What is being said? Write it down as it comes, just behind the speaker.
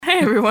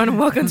everyone,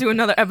 welcome to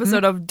another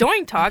episode of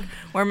Doink Talk,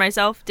 where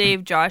myself,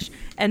 Dave, Josh,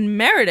 and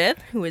Meredith,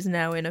 who is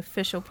now an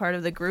official part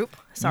of the group,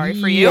 sorry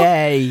for you.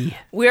 Yay!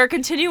 We are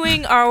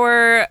continuing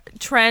our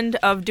trend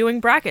of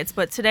doing brackets,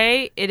 but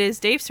today it is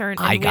Dave's turn,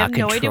 and we have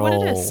no idea what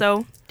it is.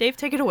 So, Dave,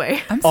 take it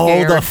away. I'm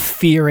scared. Oh, the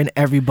fear in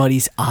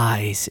everybody's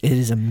eyes. It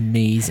is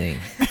amazing.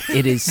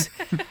 It is,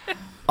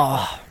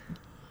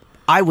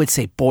 I would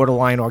say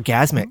borderline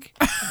orgasmic.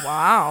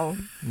 Wow.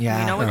 Yeah.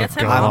 You know what gets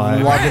him?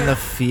 I'm loving the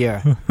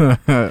fear.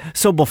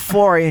 So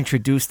before I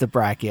introduce the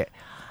bracket,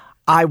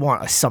 I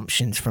want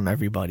assumptions from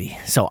everybody.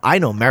 So I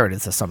know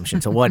Meredith's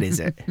assumption. So what is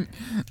it?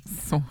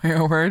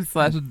 Swear words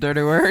 /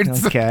 dirty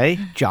words. Okay.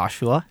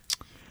 Joshua.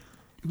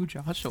 Ooh,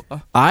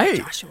 Joshua.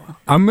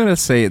 I'm going to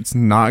say it's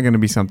not going to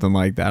be something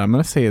like that. I'm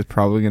going to say it's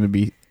probably going to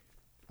be,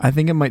 I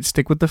think it might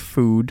stick with the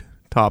food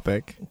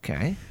topic.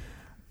 Okay.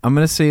 I'm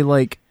going to say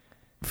like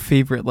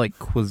favorite like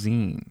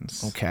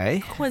cuisines.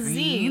 Okay.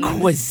 Cuisine.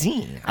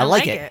 Cuisine. I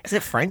like it. Is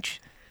it French?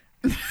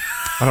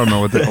 I don't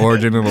know what the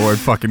origin of the word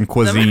fucking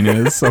cuisine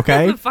is,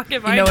 okay? Fuck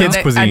if You I know, know. Kids'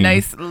 a cuisine.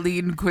 nice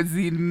lean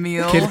cuisine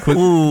meal.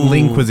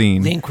 Lean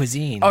cuisine. Lean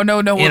cuisine. Oh, no.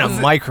 In what a was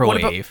it?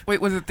 microwave. What about, wait,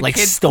 was it the Like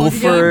kids'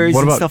 Stofers cuisine? What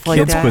and about stuff like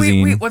kids' that.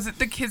 cuisine? Wait, was it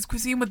the kids'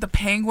 cuisine with the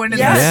penguin? And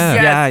Yes.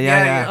 the...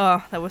 Yeah.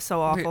 Oh, that was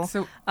so awful. Okay,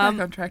 so back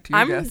on track to your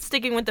I'm guess.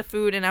 sticking with the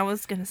food, and I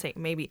was going to say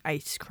maybe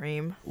ice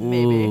cream.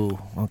 Maybe. Ooh,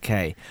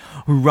 okay.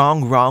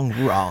 Wrong. Wrong.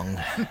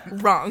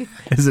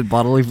 Is it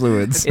bodily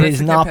fluids? It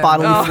is not Depends.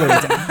 bodily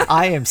fluids.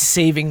 I am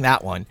saving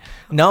that one.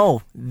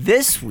 No,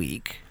 this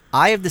week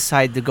I have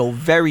decided to go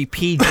very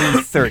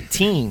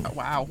PG-13.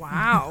 Wow.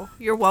 Wow.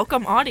 You're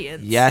welcome,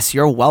 audience. Yes,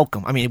 you're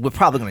welcome. I mean, we're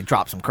probably going to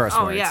drop some curse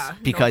Oh, words. yeah,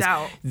 no Because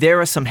doubt. there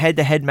are some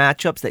head-to-head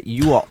matchups that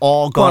you are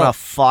all going to Well-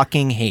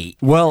 fucking hate.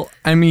 Well,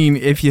 I mean,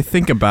 if you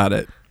think about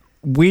it,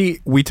 we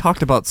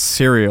talked about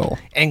cereal.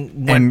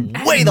 And went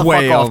And way the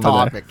way fuck off over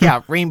there. topic.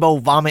 Yeah, rainbow,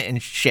 vomit,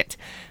 and shit.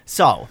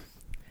 So,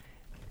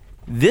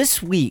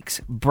 this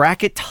week's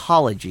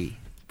bracketology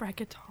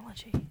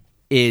Bracketology.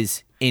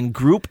 is in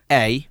Group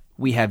A,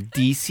 we have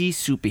DC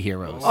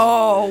superheroes.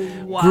 Oh,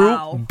 wow.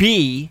 Group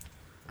B,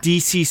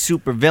 DC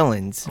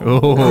supervillains.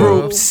 Oh.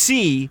 Group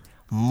C,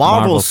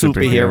 Marvel Marvel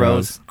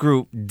superheroes. superheroes.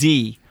 Group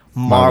D,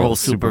 Marvel Marvel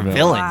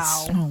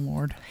supervillains. Wow. Oh,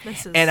 Lord.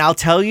 This is... And I'll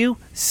tell you,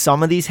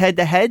 some of these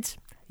head-to-heads,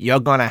 you're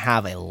going to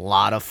have a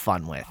lot of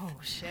fun with. Oh,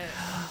 shit.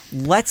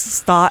 Let's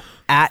start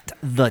at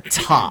the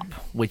top,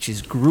 which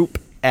is Group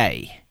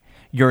A.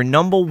 Your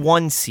number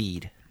 1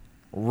 seed,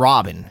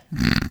 Robin,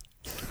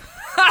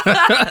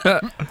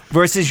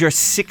 versus your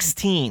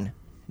 16,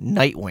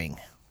 Nightwing.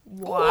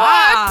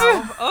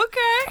 Wow.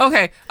 Okay.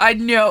 Okay, I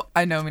know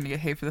I'm going to get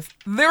hate for this.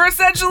 They're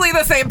essentially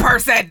the same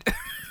person.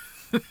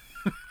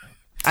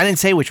 I didn't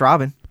say which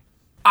Robin.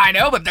 I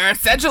know, but they're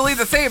essentially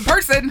the same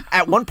person.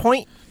 At one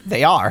point,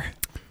 they are.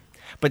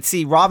 But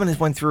see, Robin has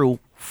went through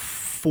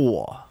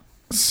 4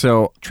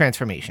 So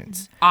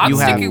transformations. I'm You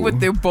have- sticking with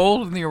the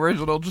bold and the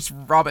original, just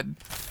Robin.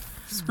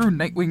 Screw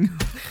Nightwing.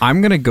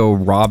 I'm going to go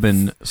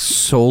Robin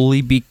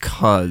solely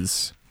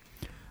because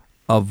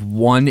of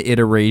one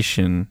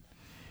iteration,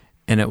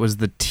 and it was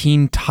the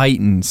Teen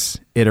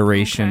Titans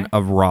iteration Okay.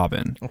 of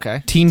Robin.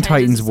 Okay. Teen Titans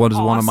Titans is was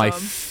one of my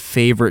awesome.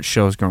 favorite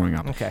shows growing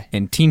up. Okay.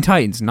 And Teen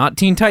Titans, not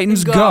Teen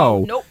Titans Go.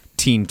 Go. Nope.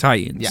 Teen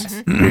Titans.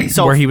 Yes.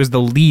 So where he was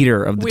the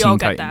leader of the We Teen all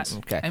get Titans. that.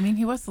 Okay. I mean,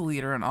 he was the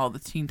leader in all the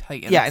Teen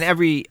Titans. Yeah, in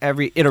every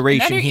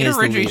iteration, Every he is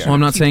the iteration. leader. Well, I'm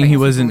not Teen saying he Titans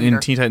was wasn't the in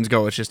leader. Teen Titans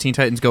Go. It's just Teen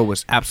Titans Go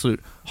was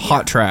absolute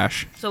hot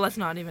trash. So let's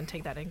not even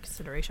take that in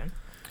consideration.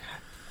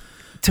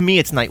 To me,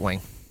 it's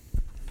Nightwing.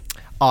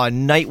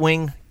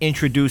 Nightwing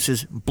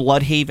introduces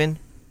Bloodhaven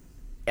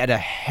at a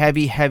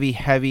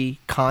heavy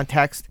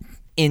context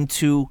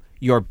into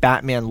your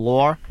Batman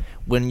lore.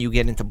 When you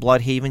get into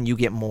Bloodhaven, you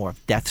get more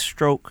of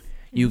Deathstroke.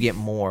 You get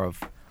more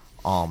of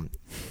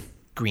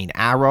Green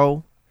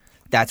Arrow.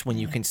 That's when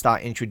you can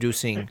start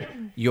introducing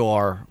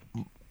your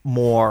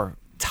more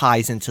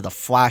ties into the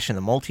Flash and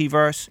the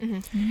multiverse.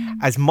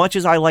 As much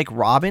as I like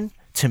Robin,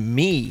 to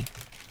me,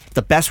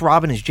 the best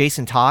Robin is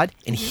Jason Todd,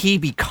 and he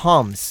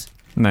becomes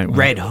Nightwing.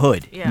 Red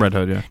Hood. Yeah. Red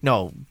Hood, yeah.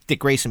 No, Dick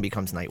Grayson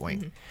becomes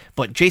Nightwing.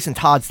 But Jason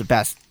Todd's the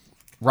best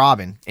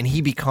Robin, and he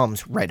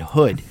becomes Red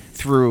Hood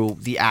through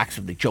the acts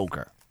of the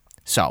Joker.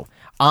 So,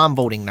 I'm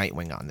voting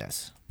Nightwing on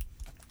this.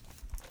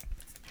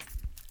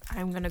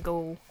 I'm going to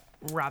go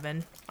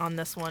Robin on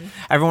this one.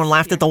 Everyone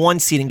laughed at the 1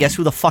 seed, and guess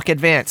who the fuck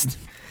advanced?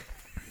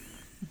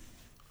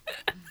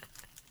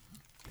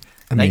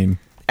 I mean,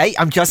 Hey,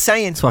 I'm just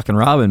saying. it's fucking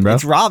Robin, bro.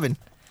 It's Robin.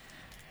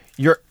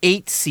 Your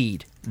 8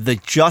 seed, the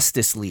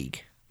Justice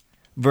League,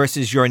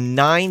 versus your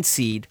 9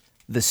 seed,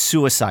 the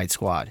Suicide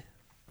Squad.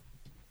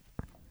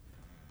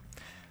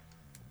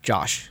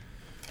 Josh.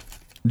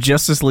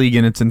 Justice League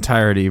in its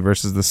entirety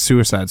versus the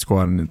Suicide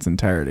Squad in its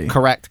entirety.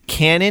 Correct.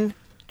 Canon,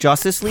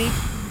 Justice League.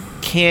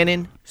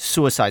 Canon,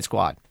 Suicide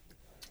Squad.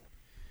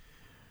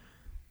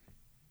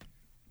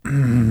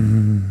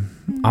 I'm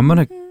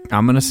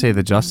gonna say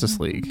the Justice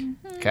League.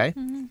 Okay.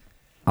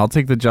 I'll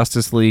take the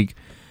Justice League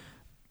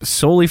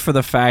solely for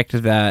the fact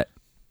that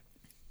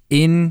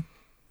in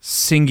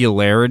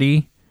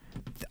singularity,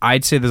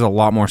 I'd say there's a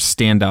lot more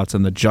standouts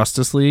in the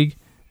Justice League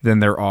than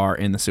there are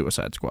in the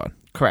Suicide Squad.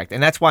 Correct.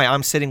 And that's why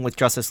I'm sitting with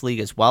Justice League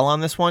as well on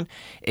this one.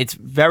 It's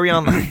very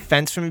on the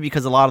fence for me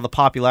because a lot of the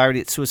popularity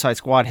that Suicide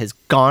Squad has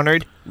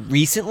garnered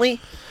recently.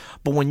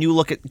 But when you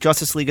look at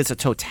Justice League as a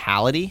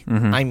totality,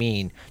 I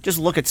mean, just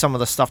look at some of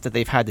the stuff that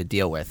they've had to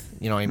deal with.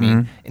 You know what I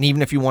mean? And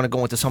even if you want to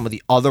go into some of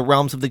the other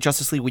realms of the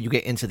Justice League, where you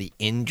get into the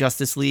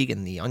Injustice League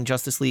and the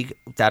Unjustice League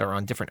that are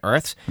on different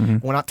Earths,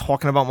 we're not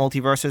talking about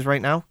multiverses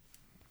right now.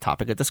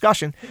 Topic of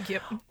discussion.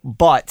 Yep.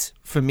 But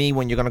for me,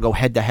 when you're going to go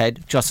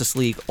head-to-head, Justice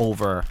League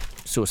over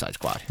Suicide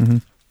Squad.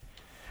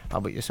 How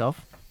about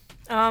yourself?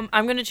 I'm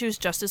going to choose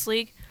Justice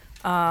League.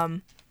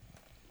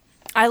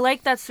 I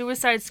like that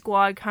Suicide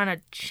Squad kind of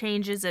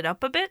changes it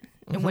up a bit.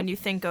 And when you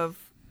think of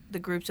the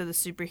groups of the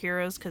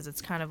superheroes, because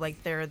it's kind of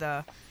like they're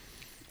the...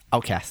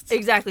 Outcasts.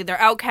 Exactly. They're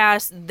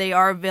outcasts. They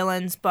are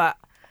villains, but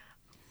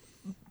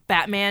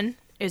Batman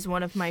is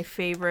one of my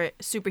favorite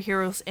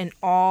superheroes in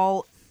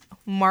all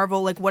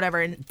Marvel, like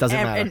whatever, and Doesn't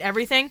matter. and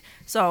everything.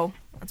 So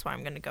that's why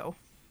I'm going to go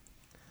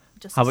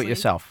Justice How about League.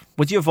 yourself?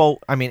 What's your vote?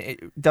 I mean,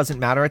 it doesn't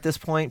matter at this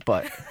point,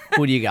 but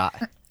who do you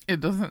got? It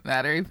doesn't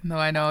matter, even though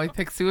I know I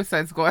picked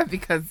Suicide Squad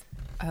because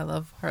I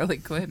love Harley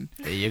Quinn.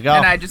 There you go.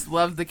 And I just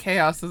love the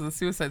chaos of the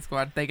Suicide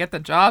Squad. They get the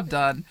job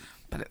done,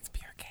 but it's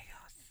pure chaos.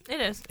 It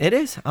is. It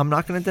is. I'm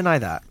not going to deny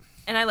that.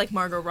 And I like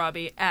Margot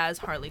Robbie as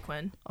Harley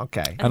Quinn.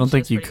 Okay. I don't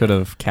think she's you pretty could good.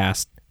 have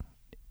cast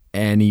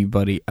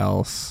anybody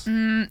else.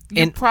 You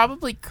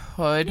probably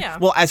could. Yeah.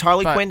 Well, as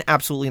Harley But- Quinn,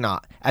 absolutely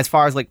not. As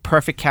far as like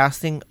perfect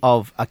casting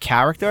of a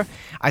character,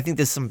 I think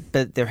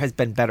there has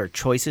been better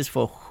choices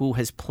for who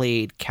has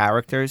played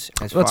characters.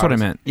 That's what I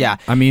meant. Yeah.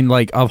 I mean,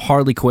 like, of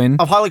Harley Quinn.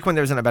 Of Harley Quinn,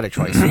 there isn't a better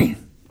choice.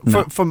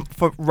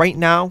 For right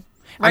now.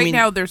 Right I mean,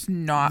 now, there's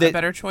not a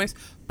better choice,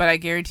 but I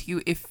guarantee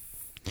you, if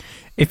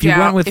If you Yeah,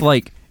 went with if-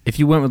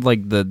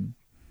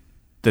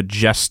 the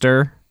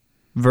Jester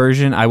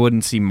version, I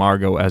wouldn't see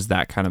Margot as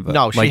that kind of a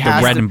no, she like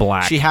has the red to, and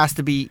black. She has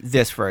to be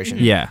this version.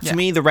 Yeah. To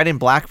me, the red and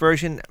black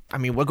version. I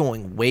mean, we're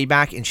going way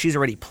back, and she's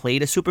already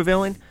played a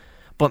supervillain.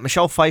 But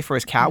Michelle Pfeiffer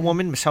as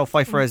Catwoman, Michelle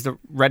Pfeiffer as the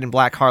red and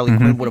black Harley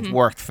Quinn would have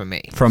worked for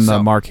me. from the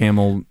So- Mark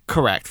Hamill.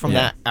 correct from Yeah.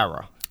 that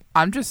era.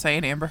 I'm just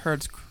saying, Amber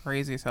Heard's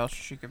crazy as hell.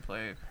 She could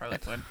play Harley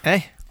Quinn.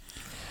 Hey,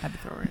 Had to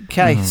throw her in.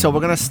 okay, so we're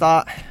gonna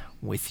start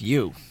with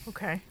you.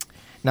 Okay.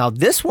 Now,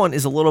 this one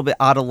is a little bit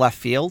out of left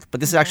field, but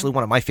this is actually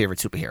one of my favorite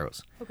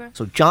superheroes. Okay.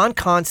 So, John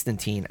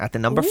Constantine at the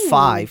number Ooh,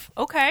 5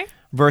 Okay.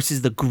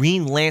 versus the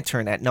Green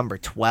Lantern at number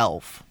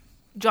 12.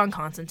 John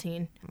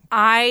Constantine.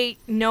 I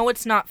know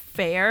it's not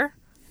fair,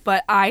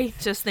 but I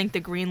just think the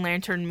Green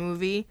Lantern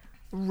movie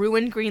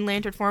ruined Green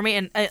Lantern for me.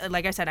 And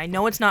like I said, I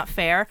know it's not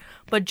fair,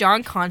 but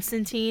John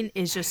Constantine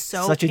is just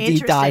so Such a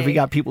deep dive. We interesting.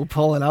 got people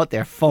pulling out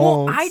their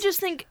phones. Well, I just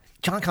think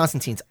John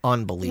Constantine's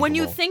unbelievable. when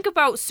you think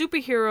about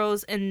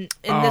superheroes in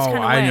this kind of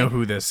way. I know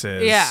who this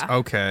is. Yeah.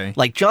 Okay.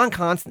 like John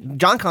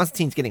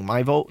Constantine's getting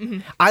my vote.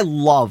 I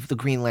love the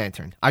Green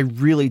Lantern. I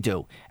really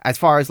do. As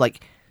far as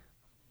like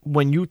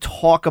when you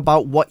talk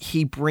about what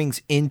he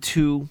brings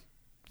into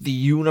the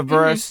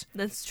universe,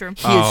 That's true.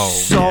 he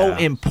is so yeah.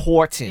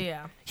 important.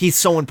 Yeah. He's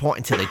so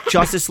important to the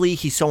Justice League.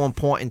 He's so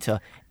important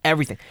to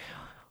everything.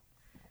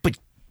 But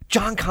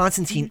John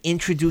Constantine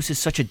introduces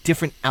such a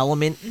different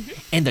element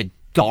in the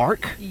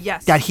dark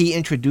Yes. that he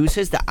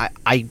introduces that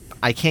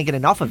I can't get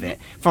enough of it.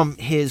 From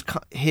his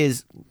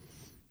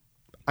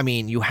I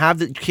mean, you have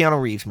the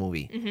Keanu Reeves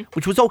movie,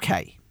 which was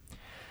okay.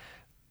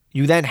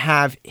 You then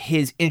have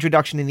his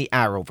introduction in the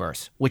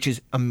Arrowverse, which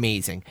is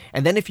amazing.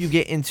 And then if you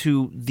get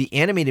into the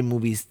animated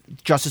movies,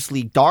 Justice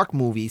League Dark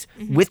movies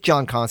with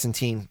John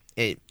Constantine,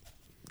 it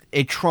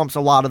trumps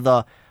a lot of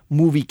the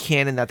movie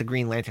canon that the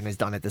Green Lantern has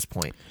done at this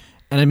point.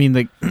 And I mean,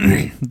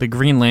 the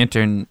Green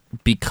Lantern,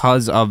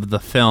 because of the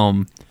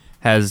film,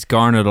 has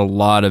garnered a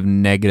lot of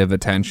negative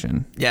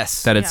attention.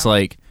 Yes. That it's Yeah.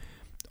 like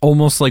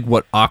almost like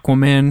what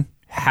Aquaman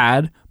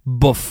had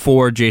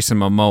before Jason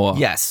Momoa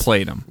Yes.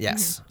 played him.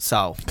 Yes.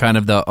 So Kind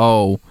of the,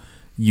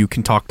 you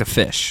can talk to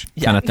fish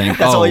kind of thing.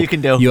 That's all you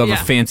can do. You have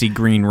Yeah. a fancy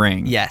green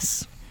ring.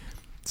 yes.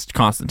 It's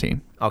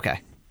Constantine.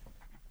 Okay.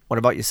 What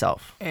about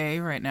yourself?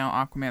 Right now,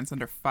 Aquaman's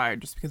under fire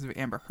just because of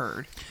Amber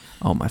Heard.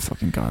 Oh my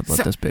fucking God, let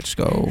So- this bitch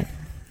go.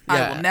 I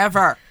Yeah. will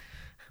never.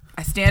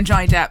 I stand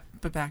Johnny Depp,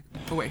 but back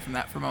away from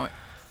that for a moment.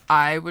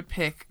 I would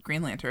pick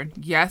Green Lantern.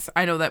 Yes,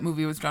 I know that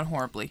movie was done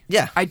horribly.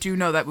 Yeah. I do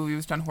know that movie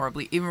was done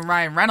horribly. Even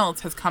Ryan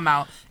Reynolds has come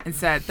out and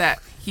said that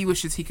he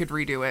wishes he could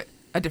redo it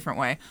a different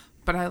way.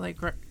 But I like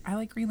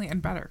Green Lantern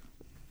better.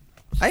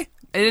 Hey.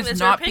 It is It's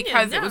your not opinion,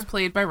 because yeah. it was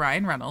played by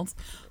Ryan Reynolds.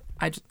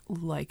 I just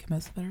like him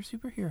as a better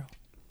superhero.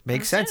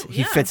 Makes That's sense. it.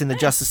 He Yeah, fits in the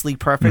thanks. Justice League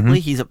perfectly.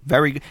 He's a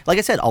very good. Like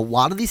I said, a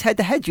lot of these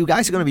head-to-heads, you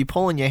guys are going to be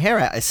pulling your hair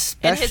at, And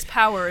especially his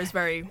power is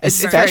very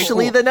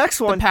especially cool. the next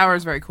The one. power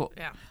is very cool.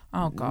 Yeah.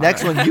 Oh god.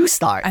 Next one, you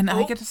start. And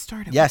I get to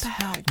start it. Yes, What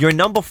the hell? your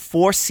number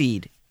 4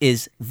 seed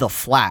is the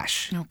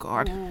Flash Oh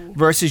god.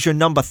 versus your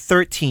number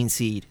 13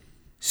 seed,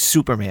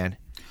 Superman.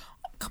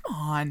 Come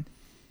on.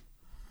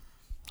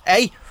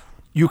 Hey,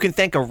 you can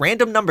thank a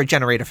random number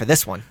generator for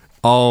this one.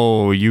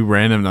 Oh, you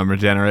random number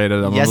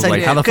generated them. Yes, I was I like,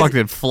 did. how the fuck 'Cause-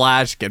 did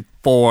Flash get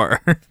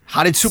 4?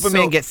 How did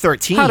Superman get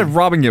 13? How did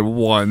Robin get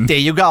 1? There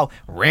you go.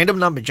 Random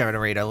number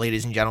generator,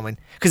 ladies and gentlemen.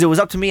 Because it was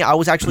up to me. I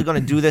was actually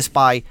going to do this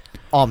by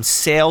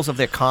sales of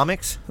their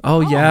comics. Oh,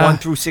 yeah. 1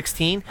 through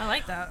 16. I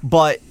like that.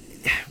 But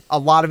a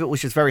lot of it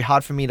was just very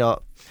hard for me to...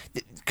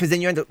 Because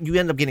then you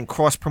end up getting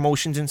cross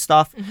promotions and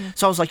stuff.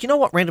 So I was like, you know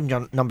what?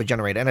 Random number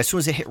generator. And as soon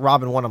as it hit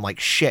Robin 1, I'm like,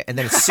 shit. And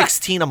then it's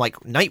 16. I'm like,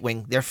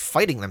 Nightwing. They're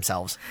fighting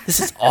themselves. This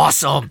is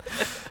awesome.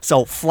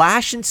 So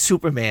Flash and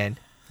Superman,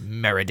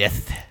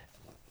 Meredith.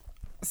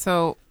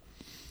 So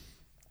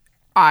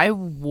I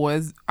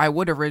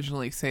would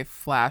originally say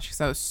Flash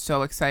because I was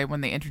so excited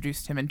when they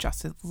introduced him in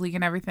Justice League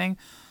and everything.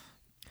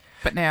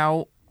 But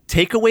now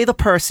Take away the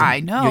person.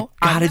 I know. You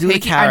gotta do the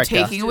character.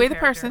 I'm taking away the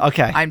person.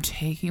 Okay. I'm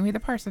taking away the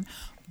person.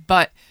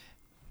 But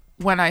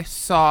when I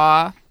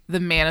saw the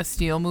Man of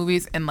Steel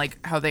movies and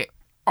like how they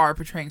are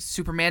portraying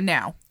Superman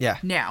now. Yeah.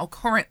 Now,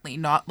 currently,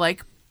 not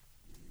like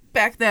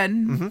back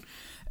then.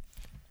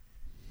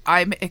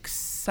 I'm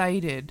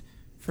excited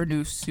for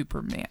new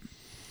Superman.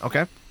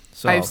 Okay.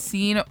 So I've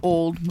seen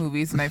old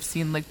movies and I've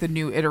seen like the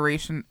new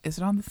iteration. Is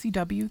it on the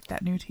CW,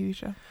 that new TV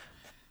show?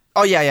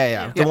 Oh, yeah.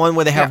 The Yeah. one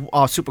where they have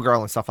Supergirl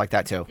and stuff like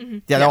that, too.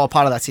 Yeah, they're all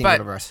part of that same But-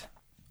 universe.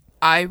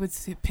 I would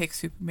pick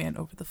Superman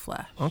over the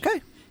Flash.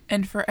 Okay.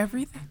 And for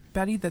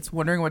everybody that's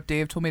wondering what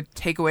Dave told me to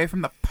take away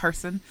from the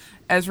person,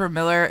 Ezra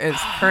Miller has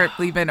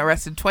currently been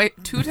arrested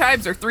 2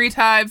 times or 3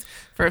 times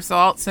for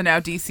assault. So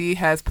now DC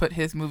has put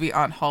his movie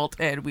on halt,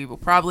 and we will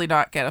probably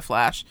not get a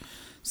Flash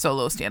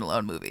solo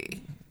standalone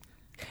movie.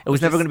 It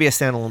was never going to be a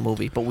standalone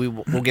movie, but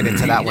we'll get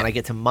into that when I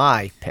get to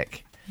my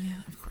pick. Yeah,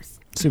 of course.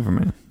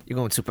 Superman. You're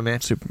going with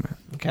Superman? Superman.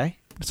 Okay.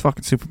 It's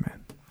fucking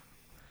Superman.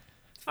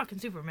 It's fucking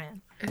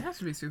Superman. It has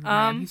to be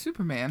Superman. He's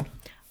Superman.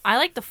 I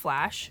like the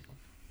Flash,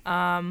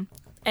 and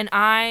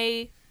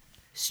I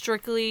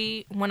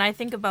strictly when I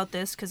think about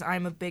this because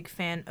I'm a big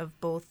fan of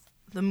both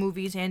the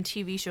movies and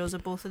TV shows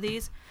of both of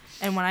these,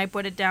 and when I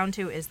put it down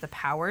to is the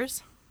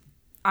powers.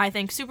 I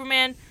think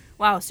Superman,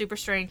 wow, super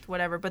strength,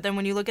 whatever. But then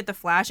when you look at the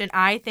Flash, and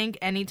I think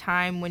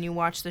anytime when you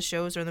watch the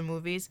shows or the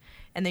movies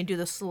and they do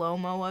the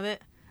slow-mo of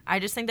it, I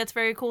just think that's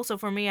very cool. So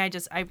for me, I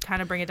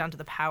kind of bring it down to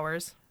the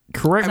powers.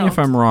 Correct me if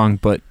I'm wrong,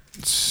 but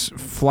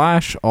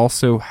Flash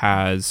also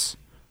has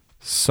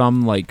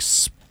some like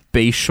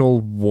spatial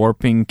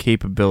warping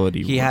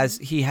capability.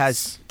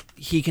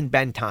 He can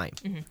bend time.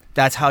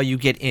 That's how you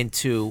get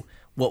into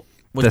what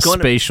was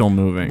spatial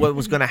moving. What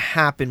was going to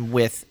happen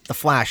with the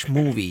Flash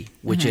movie,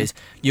 which is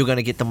you're going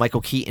to get the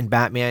Michael Keaton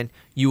Batman.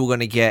 You were going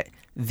to get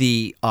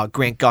the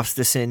Grant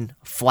Gustafson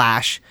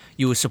Flash.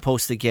 You were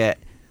supposed to get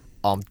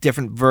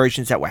different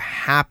versions that were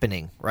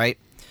happening, right?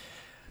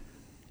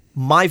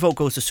 My vote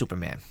goes to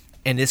Superman.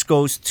 And this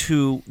goes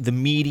to the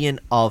median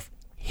of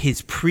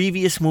his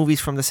previous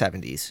movies from the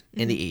 70s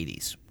and the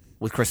 80s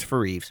with Christopher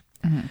Reeves.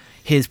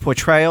 His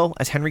portrayal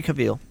as Henry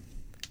Cavill.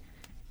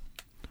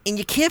 And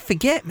you can't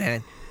forget,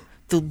 man,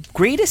 the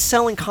greatest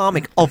selling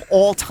comic of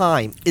all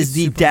time is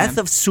The Death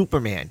of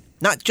Superman.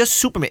 Not just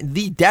Superman,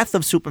 The Death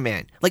of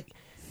Superman. Like,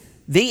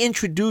 they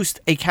introduced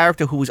a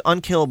character who was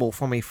unkillable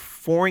from a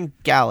foreign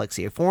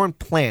galaxy, a foreign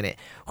planet,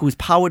 who is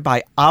powered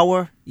by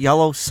our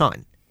yellow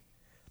sun,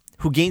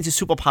 who gains his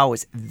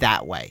superpowers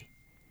that way.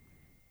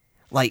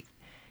 Like,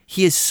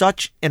 he is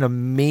such an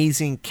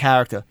amazing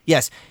character.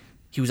 Yes,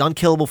 he was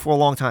unkillable for a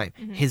long time.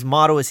 His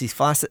motto is he's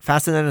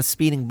faster than a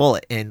speeding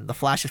bullet, and the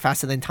Flash is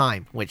faster than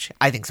time, which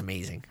I think is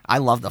amazing. I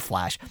love the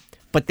Flash.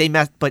 But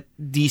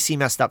DC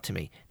messed up to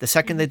me. The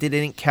second that they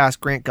didn't cast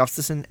Grant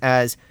Gustafson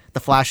as the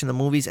Flash in the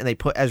movies and they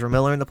put Ezra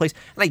Miller in the place,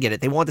 and I get it.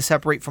 They wanted to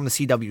separate from the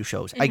CW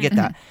shows. I get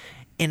that.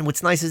 And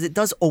what's nice is it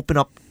does open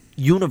up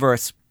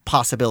universe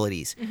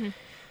possibilities.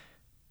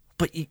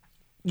 But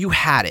you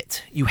had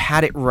it. You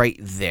had it right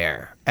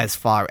there as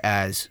far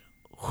as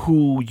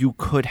who you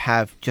could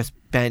have just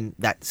been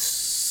that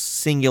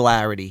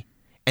singularity.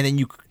 And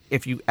then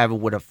if you ever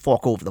would have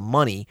forked over the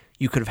money,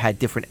 you could have had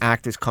different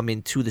actors come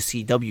into the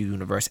CW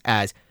universe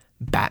as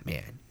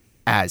Batman,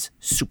 as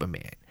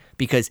Superman.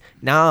 Because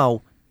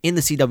now, in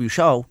the CW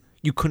show,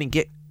 you couldn't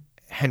get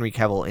Henry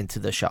Cavill into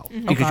the show.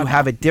 Because you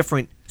have a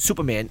different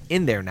Superman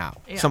in there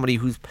now. Yeah. Somebody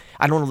who's,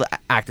 I don't know the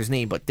actor's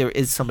name, but there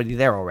is somebody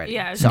there already.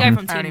 Yeah, it's So- the guy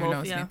from I don't Teen even know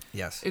Wolf. his Yeah, name.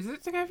 Yes. Is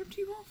it the guy from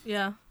T-Wolf?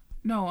 yeah,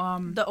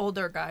 No, the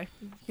older guy.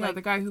 yeah, like-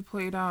 the guy who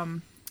played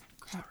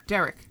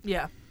Derek.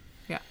 Yeah,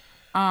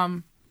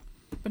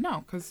 But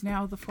no, because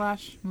now the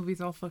Flash movie's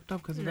all fucked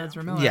up because of No.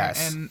 Ezra Miller.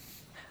 Yes. And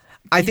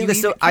I think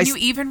can you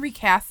even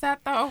recast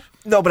that though?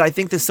 No, but I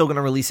think they're still going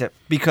to release it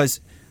because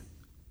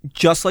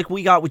just like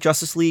we got with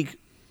Justice League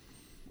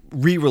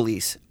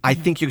re-release, I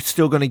think you're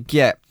still going to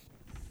get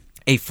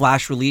a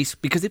Flash release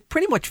because it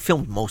pretty much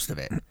filmed most of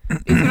it.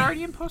 Is it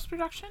already in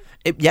post-production?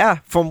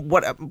 From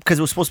what, because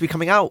it was supposed to be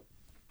coming out.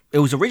 It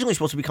was originally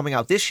supposed to be coming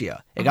out this year.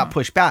 It got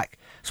pushed back.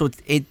 So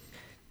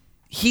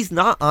he's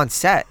not on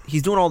set.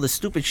 He's doing all this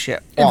stupid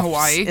shit In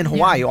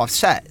Hawaii. off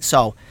set.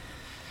 So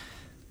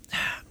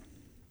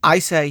I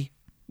say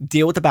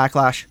deal with the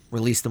backlash,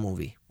 release the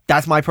movie.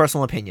 That's my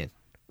personal opinion.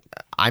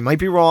 I might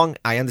be wrong.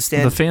 I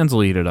understand. The fans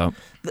will eat it up.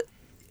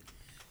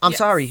 I'm Yes,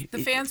 sorry. The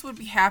fans would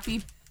be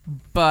happy,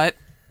 but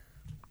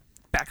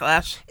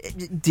backlash.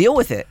 Deal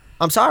with it.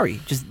 I'm sorry.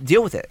 Just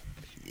deal with it.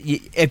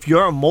 If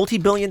you're a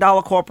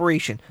multi-billion-dollar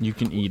corporation, You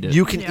can eat it.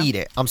 you can Yeah. eat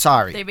it. I'm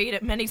sorry. They've ate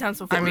it many times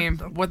before. I mean,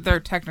 so. what they're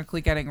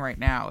technically getting right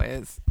now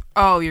is,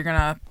 oh, you're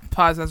gonna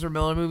pause Ezra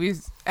Miller's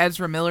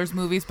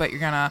movies, but you're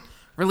gonna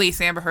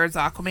release Amber Heard's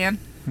Aquaman.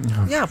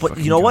 Yeah, but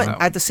Fucking you know what? God.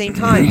 At the same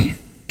time,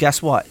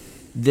 guess what?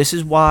 This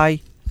is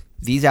why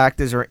these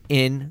actors are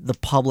in the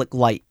public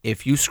light.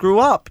 If you screw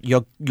up,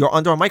 you're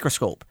under a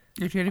microscope.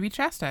 You're going to be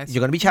chastised.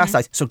 You're going to be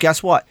chastised. So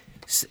guess what?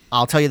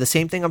 I'll tell you the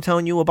same thing I'm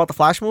telling you about the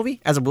Flash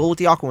movie as I will with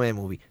the Aquaman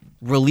movie.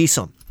 Release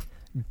them.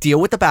 Deal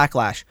with the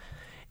backlash.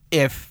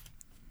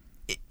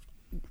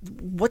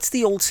 What's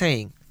the old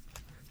saying?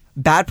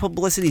 Bad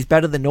publicity is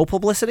better than no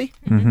publicity?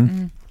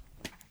 Mm-hmm.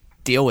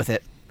 Deal with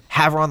it.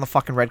 Have her on the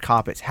fucking red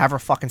carpets. Have her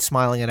fucking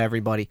smiling at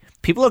everybody.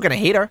 People are going to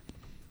hate her.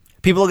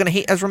 People are going to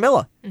hate Ezra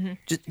Miller.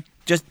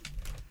 Just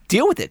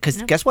deal with it.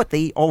 Because guess what?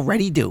 They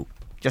already do.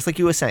 Just like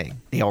you were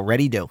saying. They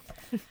already do.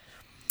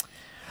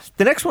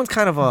 The next one's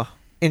kind of a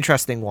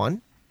interesting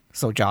one.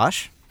 So,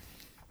 Josh,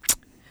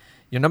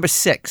 your number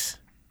 6,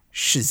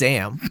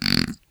 Shazam,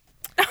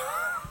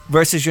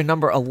 versus your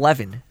number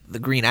 11, The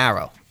Green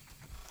Arrow.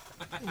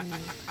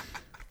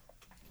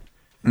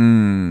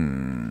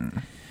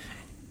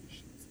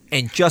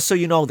 And just so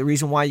you know, the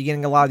reason why you're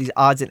getting a lot of these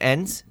odds and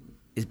ends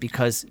is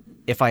because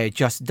if I had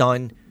just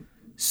done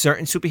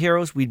certain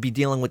superheroes, we'd be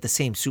dealing with the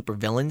same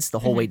supervillains the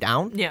whole way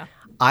down. Yeah.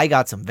 I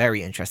got some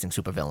very interesting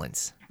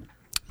supervillains.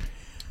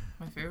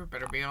 My favorite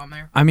better be on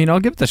there. I mean, I'll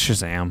give it to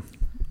Shazam.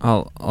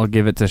 I'll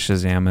give it to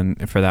Shazam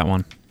and for that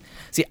one.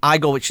 See, I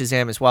go with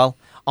Shazam as well.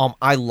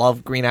 I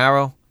love Green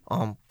Arrow,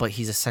 but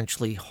he's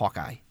essentially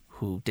Hawkeye,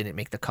 who didn't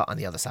make the cut on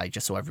the other side,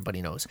 just so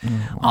everybody knows.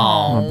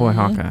 Oh, boy,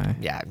 Hawkeye.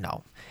 Yeah,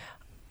 no.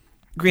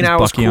 Green Is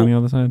Arrow's Bucky cool. on the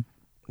other side?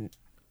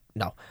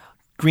 No.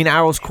 Green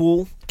Arrow's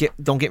cool.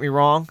 Don't get me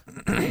wrong.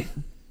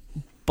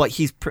 But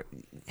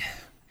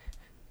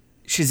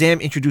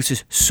Shazam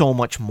introduces so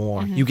much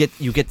more. You get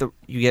the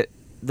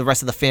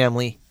rest of the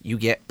family. You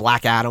get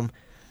Black Adam.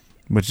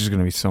 Which is going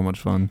to be so much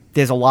fun.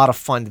 There's a lot of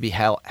fun to be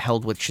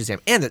held with Shazam,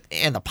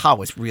 and the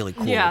power is really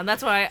cool. Yeah,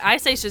 that's why I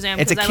say Shazam.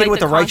 It's a 'cause I kid like with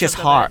the a righteous concept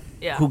of heart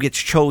it. Yeah. who gets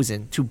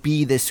chosen to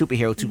be this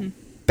superhero to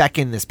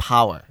beckon this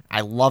power.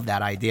 I love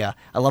that idea.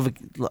 I love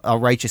a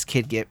righteous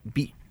kid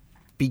be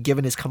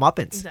given his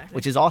comeuppance, Exactly.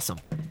 which is awesome.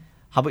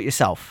 How about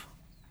yourself?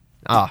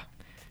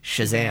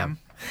 Shazam.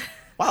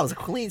 Wow, it was a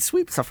clean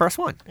sweep. It's the first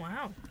one.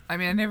 Wow. I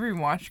mean, I never even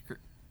watched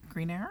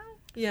Green Arrow.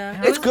 Yeah.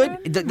 It's was good.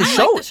 good. The I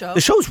show. like the show.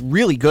 The show's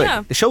really good.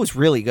 Yeah. The show is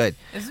really good.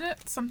 Isn't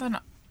it something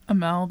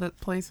Amell that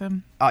plays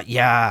him?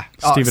 Yeah.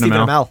 Stephen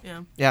Amell.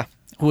 Yeah.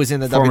 Who was in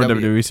the Former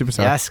WWE. WWE superstar.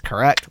 Yes,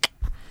 correct.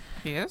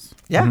 He is?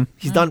 Yeah,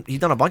 he's done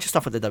a bunch of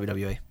stuff with the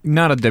WWE.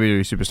 Not a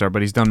WWE superstar,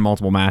 but he's done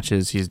multiple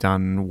matches. He's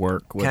done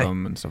work with Okay.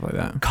 them and stuff like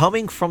that.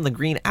 Coming from the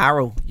Green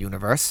Arrow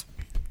universe,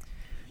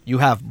 you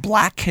have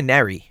Black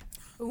Canary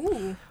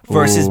Ooh.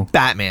 versus Ooh.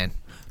 Batman.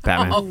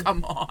 Batman. Oh,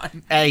 come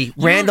on. A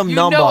random you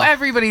number. You know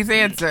everybody's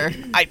answer.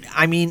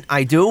 I mean,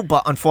 I do,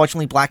 but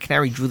unfortunately, Black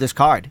Canary drew this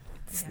card.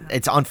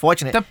 It's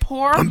unfortunate. The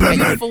poor,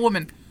 beautiful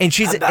woman. and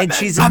she's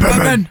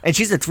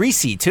a 3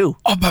 seed too.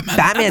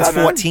 Batman's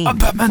 14.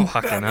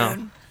 Fucking hell.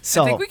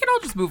 So I think we can all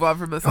just move on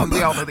from this because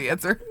we all know the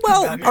answer.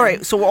 well, all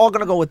right. So we're all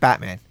gonna go with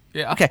Batman.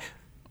 Yeah. Okay.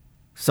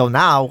 So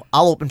now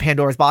I'll open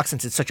Pandora's box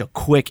since it's such a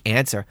quick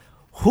answer.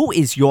 Who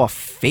is your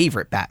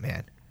favorite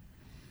Batman?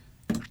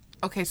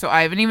 Okay, so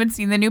I haven't even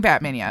seen the new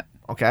Batman yet,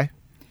 Okay.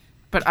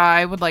 but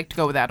I would like to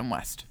go with Adam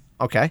West.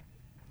 Okay.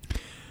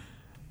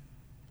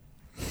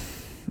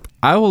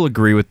 I will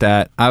agree with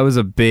that. I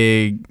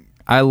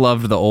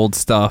loved the old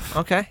stuff.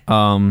 Okay.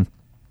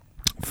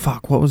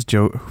 Fuck, what was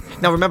Joe?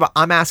 Now remember,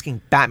 I'm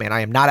asking Batman.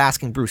 I am not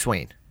asking Bruce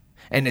Wayne.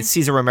 And it's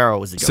Cesar Romero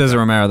was the Joker. Cesar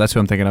Romero. That's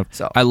who I'm thinking of.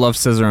 So- I love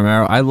Cesar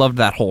Romero. I loved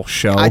that whole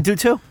show. I do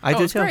too. I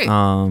do it's too. great.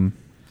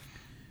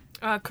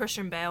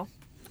 Christian Bale.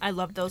 I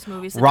love those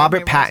movies. The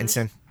Robert Dark Knight Rises.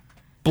 Pattinson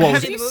blows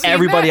Have you seen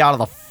everybody that? out of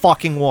the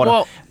fucking water.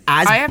 Well,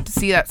 as I have to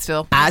see that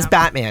still. as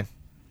Batman,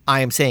 I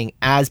am saying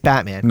as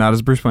Batman. Not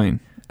as Bruce Wayne,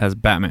 as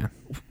Batman.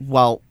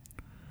 Well,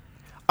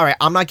 all right.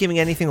 I'm not giving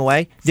anything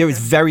away. There is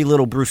very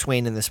little Bruce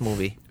Wayne in this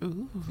movie.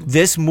 Ooh.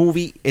 This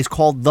movie is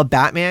called The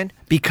Batman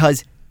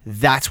because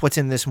that's what's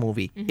in this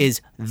movie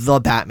is The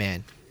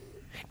Batman.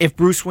 If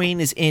Bruce Wayne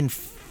is in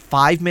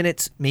 5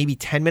 minutes, maybe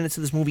 10 minutes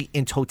of this movie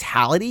in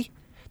totality,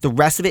 the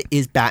rest of it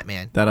is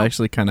Batman. That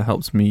actually kind of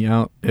helps me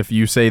out. If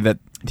you say that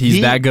he's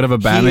He- that good of a he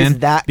is Batman,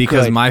 that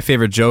because good. my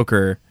favorite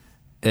Joker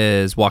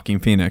is Joaquin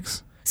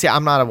Phoenix. See,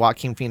 I'm not a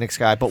Joaquin Phoenix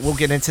guy, but we'll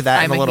get into that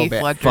I'm in a little Heath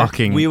bit. Ledger.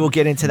 Fucking We will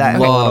get into that in a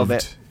little loved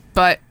bit.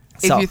 But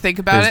if So, you think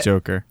about his it,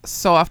 Joker.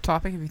 so off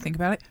topic, if you think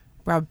about it,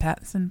 Robert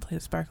Pattinson played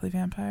a sparkly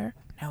vampire.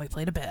 Now he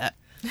played a bat.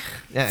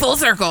 Yeah. Full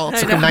circle.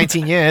 Took him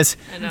 19 years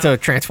know. to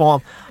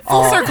transform.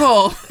 Full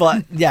circle.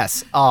 But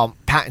yes,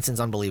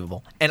 Pattinson's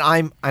unbelievable, and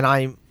I'm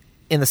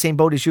in the same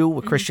boat as you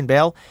with Christian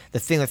Bale. The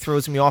thing that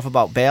throws me off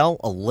about Bale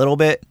a little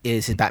bit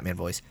is his Batman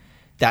voice.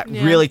 that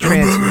Yeah. really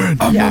trans.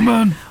 Yeah.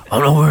 man.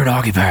 I'm a word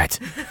occupant.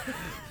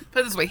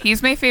 Put it this way,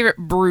 he's my favorite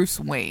Bruce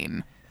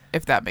Wayne,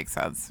 if that makes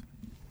sense.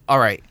 All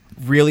right,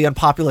 really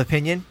unpopular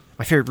opinion.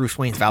 My favorite Bruce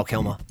Wayne's Val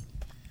Kilmer.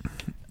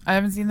 I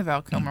haven't seen the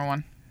Val Kilmer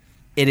one.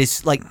 It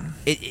is like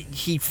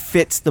he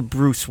fits the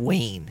Bruce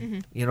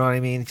Wayne. You know what I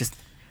mean? Just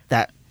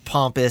that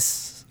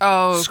pompous,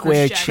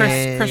 square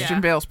chin. Christian Yeah.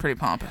 Bale's pretty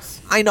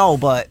pompous. I know,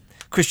 but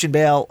Christian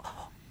Bale.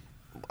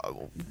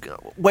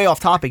 Way off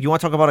topic. You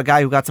want to talk about a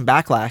guy who got some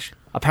backlash?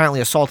 Apparently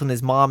assaulting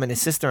his mom and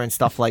his sister and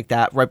stuff like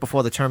that right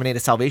before the Terminator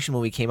Salvation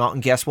movie came out.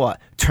 And guess what?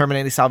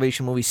 Terminator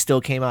Salvation movie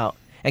still came out.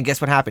 And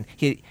guess what happened?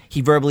 He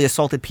verbally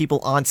assaulted people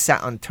on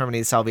set on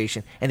Terminator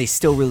Salvation, and they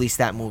still released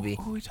that movie.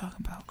 What are we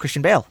talking about?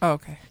 Christian Bale. Oh,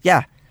 okay.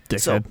 Yeah. Dickhead.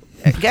 So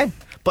again,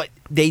 but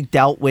they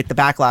dealt with the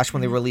backlash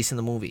when they were releasing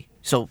the movie.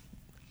 So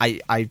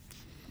I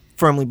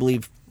firmly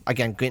believe,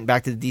 again, getting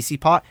back to the DC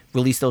part,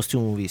 release those two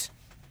movies.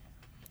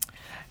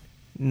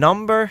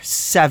 Number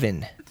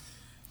 7,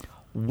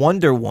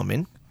 Wonder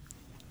Woman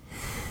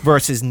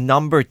versus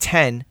number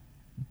 10,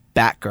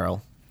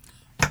 Batgirl.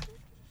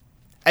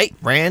 Hey,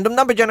 random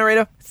number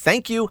generator.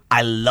 Thank you.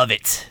 I love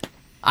it.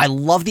 I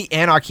love the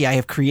anarchy I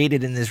have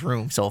created in this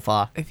room so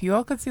far. If you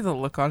all could see the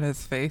look on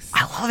his face.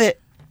 I love it.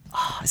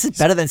 Oh, this is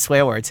better than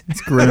swear words.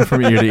 It's grinning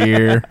from ear to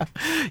ear.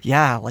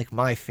 Yeah, like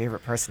my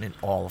favorite person in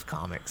all of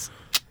comics.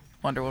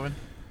 Wonder Woman.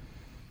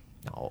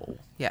 No.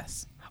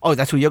 Yes. Oh,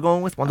 that's who you're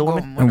going with? Wonder I'm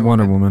Woman? going And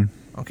Wonder Woman.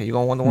 Okay, you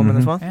going Wonder Woman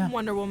as well? Yeah.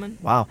 Wonder Woman.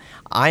 Wow.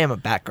 I am a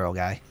Batgirl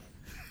guy.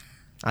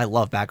 I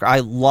love Batgirl.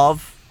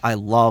 I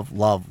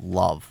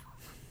love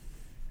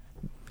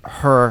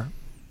her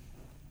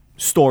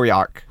story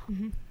arc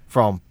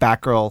from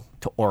Batgirl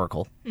to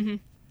Oracle.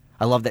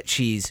 I love that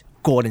she's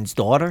Gordon's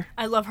daughter.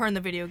 I love her in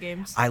the video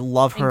games. I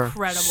love her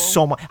Incredible.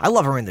 so much. I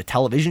love her in the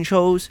television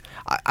shows.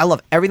 I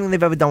love everything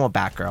they've ever done with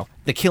Batgirl.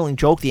 The Killing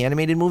Joke, the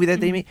animated movie that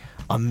they made,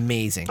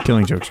 amazing.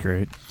 Killing Joke's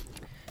great.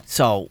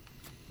 So,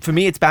 for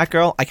me, it's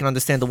Batgirl. I can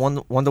understand the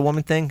Wonder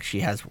Woman thing.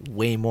 She has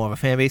way more of a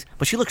fan base,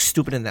 but she looks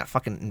stupid in that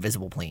fucking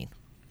invisible plane.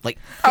 Like,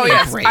 Oh, give me a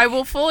yes. break. I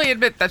will fully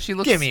admit that she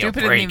looks Give me a stupid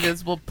in the break.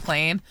 invisible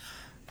plane.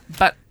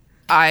 But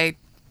I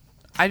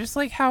just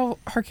like how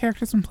her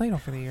character's been played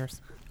over the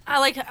years. I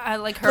like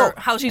her No,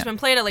 how she's yeah. been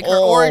played. I like her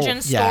Oh, origin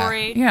yeah.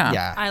 story. Yeah.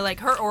 Yeah. I like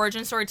her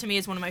origin story. To me,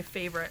 is one of my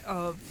favorite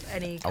of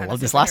any. I Kind love of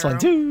this last one superhero.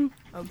 too.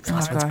 Oh, This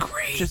last God. one's gosh.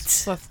 great.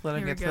 Just let's let her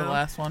Here we get to the go.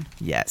 last one.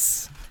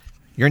 Yes.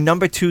 Your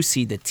number 2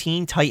 seed, the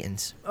Teen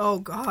Titans, Oh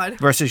God.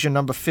 versus your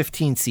number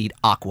 15 seed,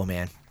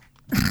 Aquaman.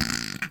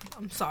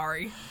 I'm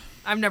sorry.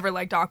 I've never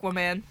liked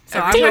Aquaman, so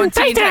Teen I'm going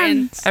Teen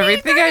Titans. Titans.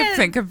 Everything I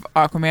think of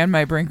Aquaman,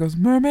 my brain goes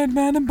Mermaid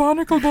Man and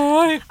Barnacle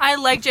Boy. I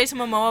like Jason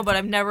Momoa, but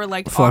I've never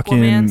liked Fucking-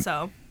 Aquaman.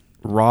 So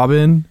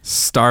Robin,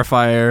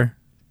 Starfire,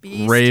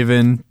 Beast.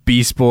 Raven,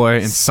 Beast Boy,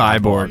 and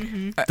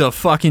Cyborg. The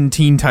fucking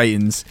Teen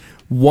Titans.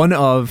 One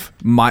of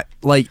my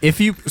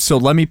so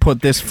let me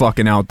put this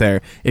fucking out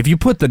there. If you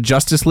put the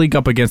Justice League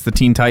up against the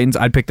Teen Titans,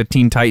 I'd pick the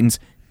Teen Titans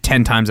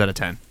 10 times out of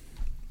 10.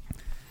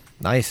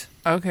 Nice.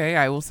 Okay,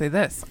 I will say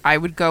this. I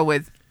would go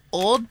with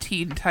old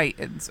Teen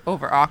Titans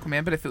over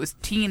Aquaman, but if it was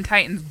Teen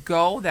Titans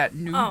Go, that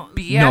new Oh.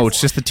 BS. No,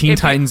 it's just the Teen it'd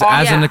be Titans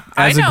awesome. as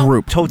I a know.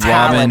 group.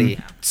 Totality.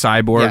 Robin,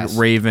 Cyborg, Yes.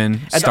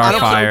 Raven, And I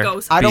don't- Starfire.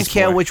 Ghost. I don't Beast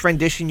care Boy. which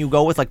rendition you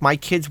go with. Like, my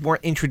kids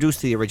weren't introduced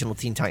to the original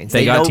Teen Titans.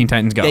 They got know- Teen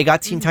Titans Go. They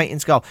got Teen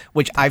Titans Go,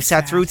 which I've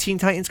sat through Teen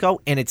Titans Go,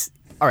 and it's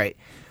all right.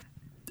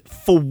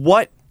 For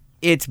what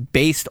it's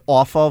based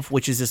off of,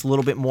 which is this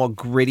little bit more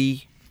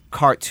gritty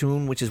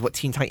cartoon, which is what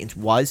Teen Titans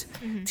was.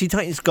 Teen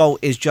Titans Go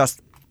is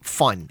just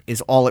fun,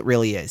 is all it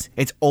really is.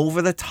 It's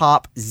over the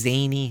top,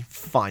 zany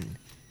fun,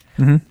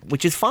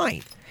 which is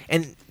fine.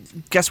 And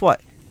guess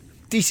what?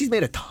 DC's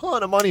made a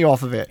ton of money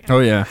off of it. Oh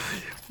yeah.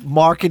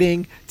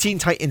 Marketing, Teen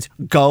Titans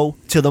Go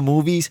to the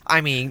movies.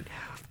 I mean,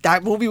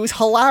 that movie was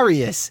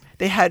hilarious.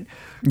 They had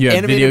Yeah,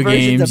 animated video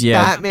versions games, of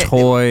yeah, Batman.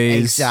 toys. It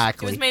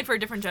Exactly. was made for a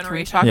different Can we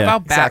generation. talk Yeah.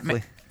 about Batman? Exactly.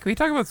 Can we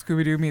talk about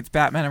Scooby Doo meets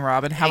Batman and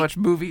Robin? How Hey. much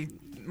movie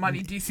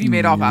money DC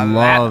made off of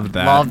Love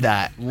that. Love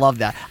that. Love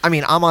that. I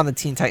mean, I'm on the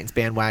Teen Titans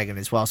bandwagon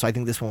as well, so I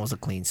think this one was a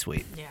clean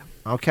sweep. Yeah.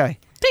 Okay.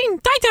 Teen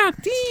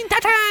Titans. Teen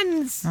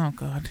Titans! Oh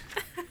God.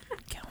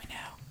 Kill me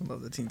now. I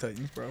love the Teen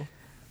Titans, bro.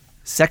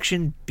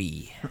 Section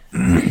B.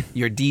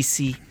 Your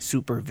DC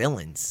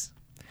supervillains.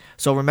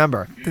 So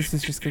remember, This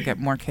is just gonna get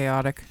more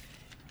chaotic.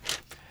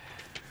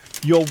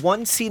 your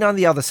 1 seed on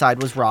the other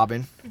side was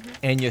Robin,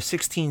 and your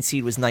 16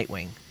 seed was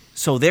Nightwing.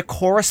 So their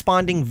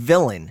corresponding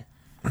villain,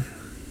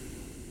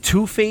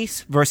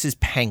 Two-Face versus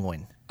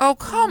Penguin. Oh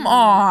come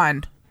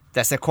on.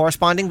 That's their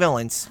corresponding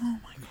villains. Oh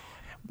my God.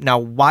 Now,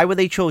 why were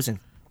they chosen?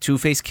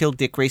 Two-Face killed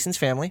Dick Grayson's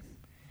family,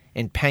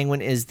 and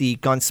Penguin is the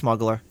gun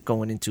smuggler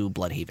going into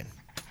Bloodhaven.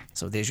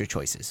 So there's your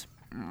choices.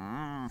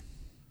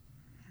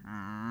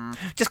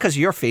 Just because of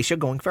your face, you're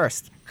going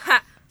first.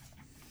 Ha.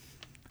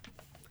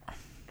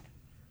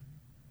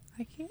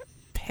 I can't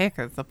pick.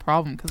 That's the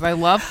problem because I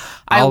love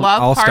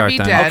I'll start Harvey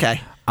then. Dent.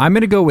 Okay. I'm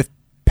gonna go with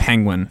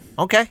Penguin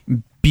Okay.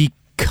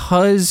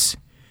 because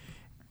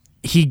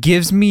he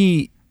gives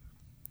me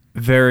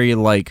very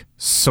like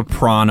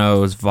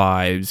Sopranos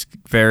vibes,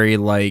 very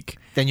like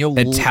then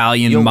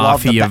Italian you'll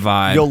mafia love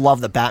vibe. You'll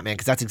love the Batman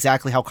because that's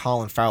exactly how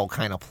Colin Farrell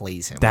kind of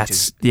plays him. which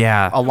is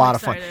a lot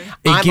of fun.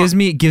 excited.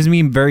 It gives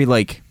me very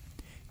like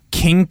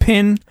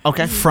Kingpin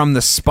Okay. from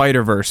the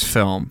Spider-Verse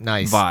film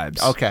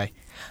vibes. Okay.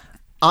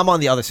 I'm on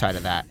the other side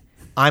of that.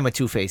 I'm a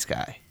Two-Face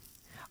guy.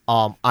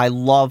 I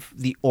love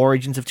the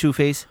origins of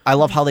Two-Face. I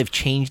love how they've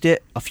changed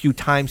it a few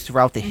times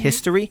throughout the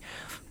history.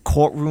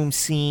 Courtroom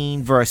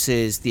scene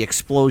versus the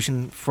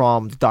explosion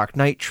from the Dark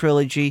Knight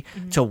trilogy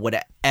to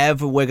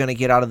whatever we're going to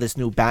get out of this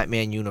new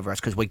Batman universe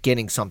because we're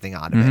getting something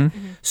out of it.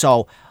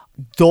 So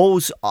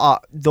those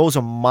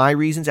are my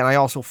reasons. And I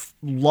also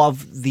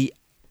love the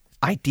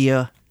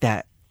idea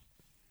that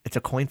it's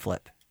a coin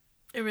flip.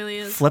 It really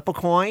is. Flip a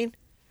coin,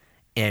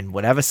 and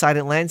whatever side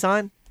it lands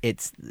on,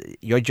 it's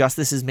your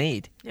justice is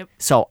made. Yep.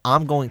 So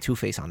I'm going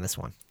Two-Face on this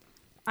one.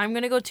 I'm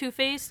gonna go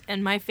Two-Face,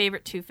 and my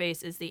favorite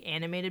Two-Face is the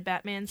animated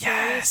Batman series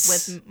Yes.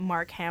 with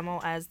Mark Hamill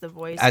as the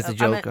voice As the of,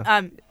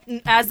 Joker.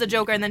 as the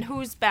Joker, and then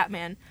who's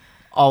Batman?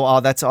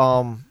 That's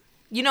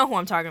You know who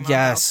I'm talking about.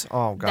 yes. though.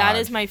 Oh god. That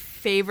is my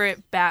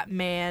favorite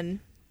Batman.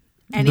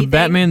 The Anything.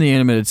 Batman the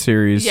animated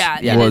series Yeah,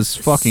 it was is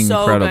fucking so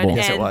incredible. Good.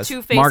 Yes, it and was.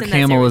 Two-Face Mark in that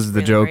Hamill series was the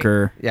really great.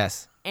 Joker.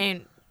 yes.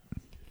 And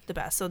the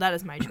best. So that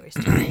is my choice.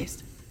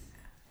 Two-Face.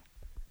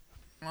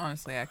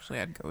 Honestly, actually,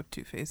 I'd go with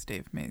Two-Face.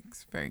 Dave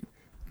makes very good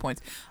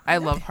points. I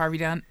love Harvey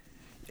Dent.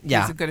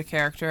 Yeah. He's a good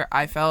character.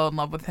 I fell in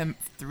love with him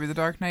through the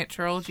Dark Knight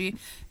trilogy,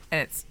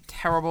 and it's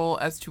terrible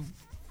as to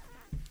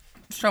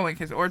showing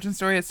his origin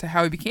story as to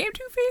how he became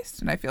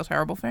Two-Faced, and I feel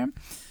terrible for him.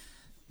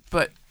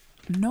 But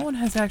no one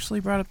has actually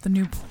brought up the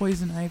new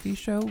Poison Ivy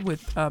show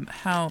with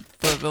how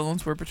the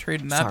villains were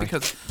portrayed in that Sorry.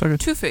 because okay.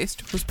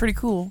 Two-Faced was pretty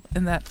cool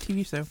in that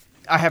TV show.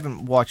 I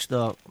haven't watched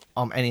the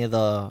any of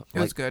the It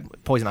was good.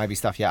 Poison Ivy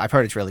stuff yet. I've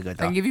heard it's really good I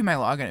though. can give you my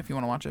login if you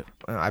want to watch it.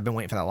 I've been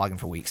waiting for that login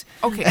for weeks.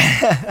 Okay.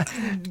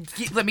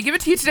 Let me give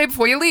it to you today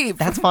before you leave.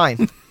 That's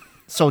fine.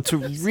 So to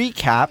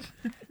recap,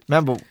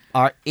 remember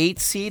our 8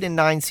 seed and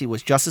 9 seed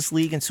was Justice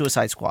League and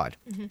Suicide Squad.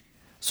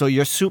 So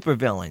your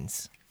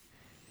supervillains,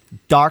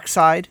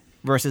 Darkseid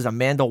versus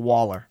Amanda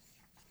Waller.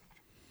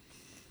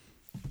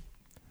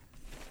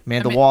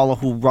 Amanda Waller,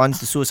 who runs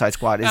the Suicide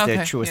Squad, is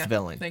their truest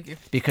villain. Thank you.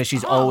 Because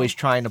she's always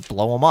trying to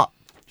blow them up.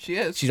 She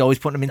is. She's always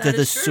putting them into That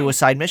the is true.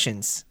 suicide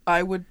missions.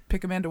 I would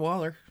pick Amanda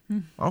Waller.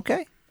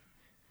 Okay.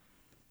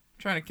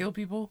 Trying to kill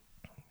people.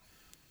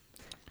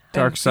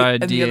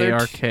 Darkseid, And the other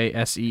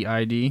Darkseid.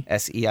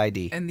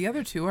 SEID. And the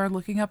other two are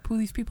looking up who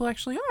these people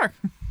actually are.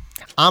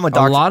 I'm a A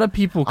dark lot of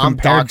people I'm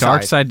compare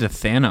Darkseid. Darkseid to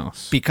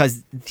Thanos.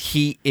 because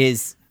he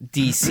is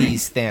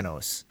DC's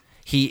Thanos.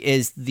 He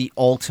is the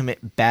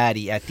ultimate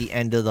baddie at the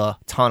end of the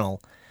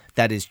tunnel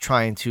that is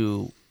trying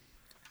to.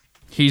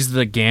 He's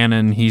the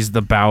Ganon. He's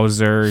the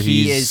Bowser.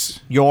 He he's is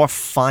your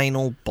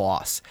final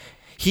boss.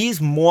 He's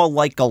more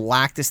like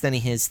Galactus than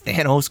he is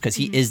Thanos because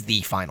he is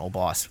the final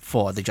boss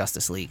for the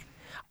Justice League.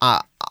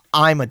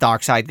 I'm a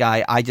Darkseid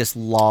guy. I just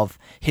love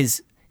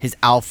his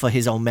Alpha,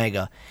 his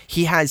Omega.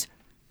 He has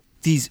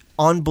these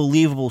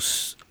unbelievable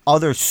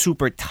other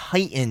super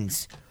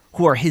titans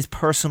who are his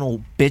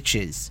personal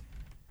bitches.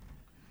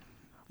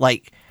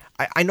 Like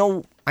I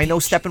know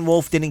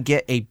Steppenwolf didn't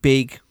get a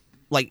big,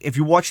 like if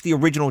you watch the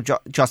original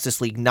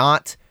Justice League,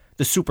 not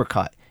the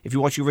supercut. If you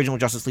watch the original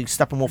Justice League,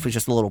 Steppenwolf is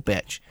just a little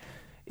bitch.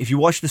 If you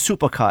watch the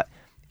supercut,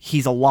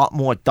 he's a lot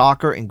more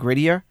darker and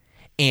grittier,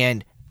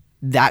 and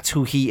that's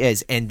who he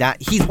is. And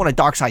that he's one of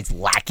Darkseid's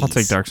lackeys. I'll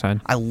take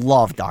Darkseid. I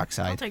love I'll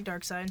Darkseid. take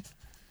Darkseid.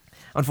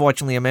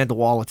 Unfortunately, Amanda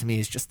Waller to me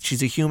is just,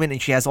 she's a human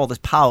and she has all this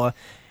power.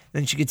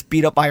 Then she gets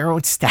beat up by her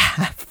own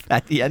staff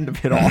at the end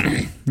of it all.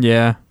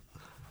 Yeah.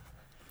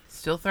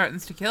 Still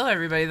threatens to kill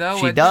everybody, though.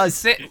 She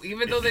does.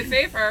 Even though they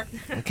save her.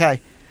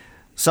 Okay.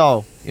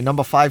 So, your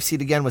number 5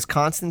 seed again was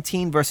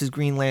Constantine versus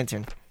Green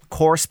Lantern.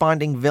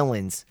 Corresponding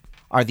villains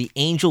are the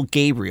Angel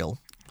Gabriel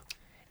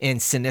and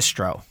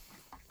Sinestro.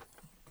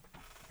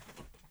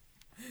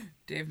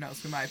 Dave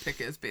knows who my pick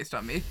is based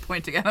on me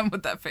pointing at him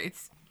with that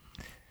face.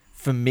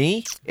 For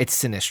me,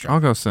 it's Sinestro. I'll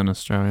go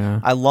Sinestro, yeah.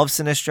 I love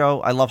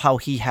Sinestro. I love how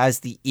he has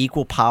the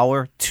equal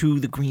power to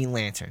the Green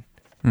Lantern.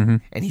 Mm-hmm.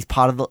 And he's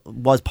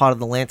was part of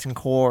the Lantern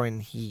Corps,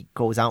 and he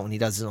goes out and he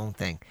does his own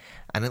thing.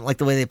 I didn't like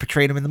the way they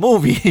portrayed him in the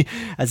movie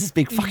as this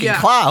big fucking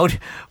cloud,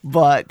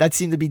 but that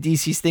seemed to be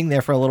DC's thing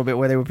there for a little bit,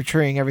 where they were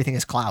portraying everything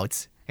as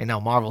clouds, and now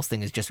Marvel's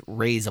thing is just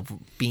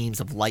beams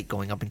of light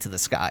going up into the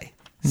sky.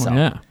 Well,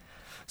 yeah.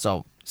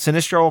 So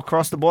Sinestro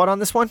across the board on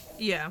this one.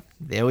 Yeah.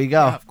 There we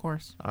go. Yeah, of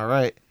course. All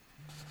right.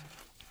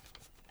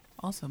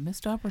 Also,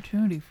 missed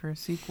opportunity for a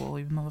sequel,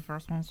 even though the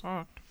first one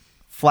sucked.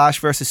 Flash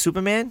versus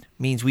Superman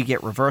means we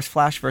get Reverse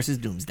Flash versus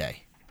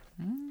Doomsday.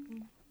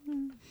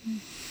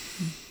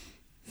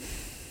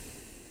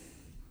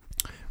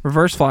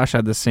 Reverse Flash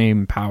had the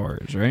same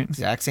powers, right?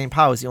 Exact same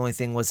powers. The only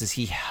thing was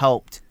he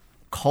helped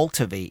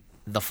cultivate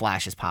the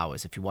Flash's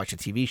powers. If you watch a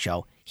TV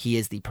show, he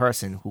is the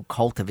person who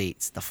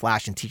cultivates the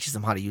Flash and teaches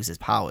him how to use his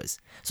powers.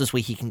 So this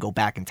way he can go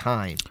back in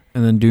time.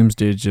 And then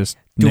Doomsday is just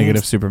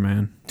negative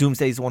Superman.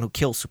 Doomsday is the one who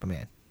kills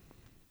Superman.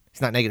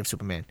 He's not negative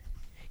Superman.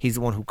 He's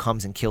the one who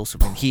comes and kills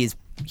Superman.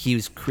 He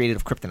was created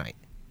of kryptonite.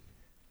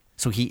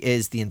 So he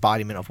is the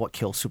embodiment of what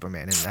kills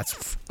Superman, and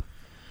that's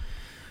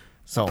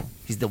so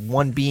he's the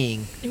one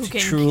being Who to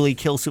can- truly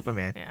kill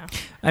Superman. Yeah.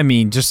 I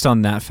mean, just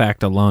on that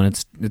fact alone,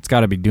 it's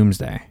got to be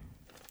Doomsday.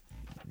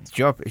 It's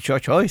your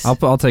choice.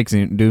 I'll take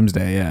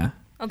Doomsday. Yeah.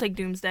 I'll take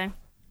Doomsday.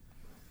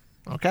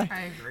 Okay.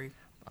 I agree.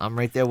 I'm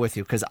right there with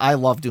you because I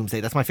love Doomsday.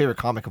 That's my favorite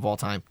comic of all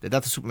time. The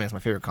Death of Superman is my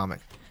favorite comic.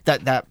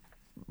 That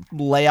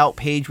layout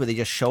page where they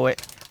just show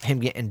it, him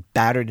getting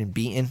battered and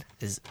beaten,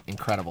 is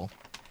incredible.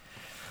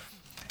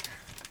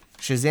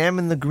 Shazam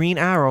and the Green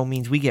Arrow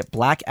means we get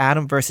Black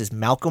Adam versus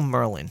Malcolm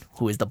Merlyn,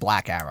 who is the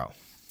Black Arrow.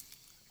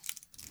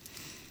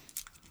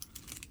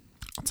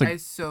 I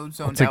so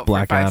zoned take out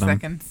Black for 5 Adam.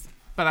 seconds,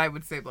 but I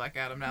would say Black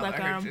Adam now. Black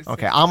that I heard Adam. you say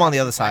Okay, I'm on the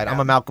other Black side. I'm a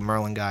Adam. Malcolm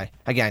Merlyn guy.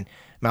 Again,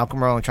 Malcolm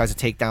Merlyn tries to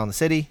take down the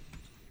city.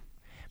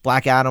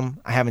 Black Adam,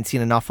 I haven't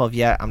seen enough of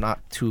yet. I'm not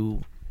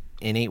too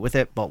innate with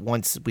it, but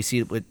once we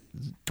see what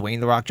Dwayne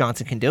 "The Rock"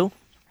 Johnson can do,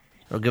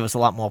 it'll give us a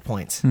lot more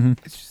points.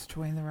 It's just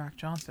Dwayne "The Rock"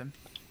 Johnson.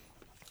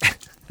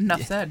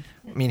 Enough said.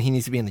 I mean, he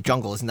needs to be in the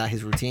jungle. Isn't that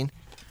his routine?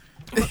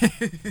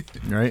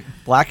 Right.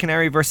 Black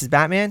Canary versus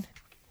Batman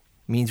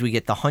means we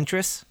get the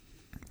Huntress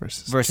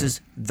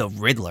versus the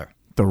Riddler.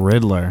 the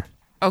Riddler.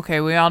 Okay,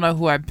 we all know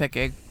who I'm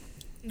picking.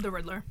 The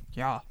Riddler.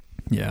 Yeah.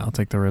 Yeah, I'll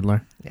take the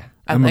Riddler. Yeah.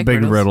 I'm a big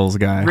riddles. Riddles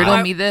guy. Riddle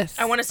me this.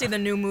 I want to see the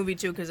new movie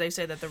too because they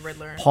say that the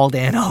Riddler. Paul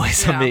Dano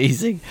is Yeah.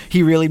 amazing.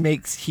 He really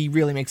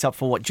makes up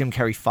for what Jim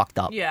Carrey fucked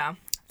up. Yeah.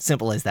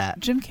 Simple as that.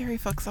 Jim Carrey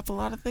fucks up a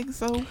lot of things,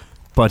 though.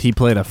 But he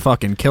played a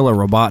fucking killer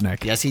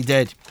Robotnik. Yes, he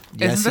did.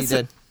 Yes, Isn't he this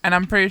did. And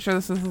I'm pretty sure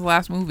this is his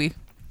last movie.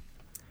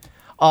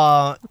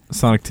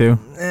 Sonic 2.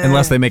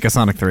 Unless they make a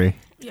Sonic 3.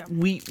 Yeah.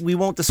 We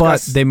won't But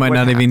discuss. they might what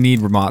not happened. even need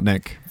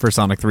Robotnik for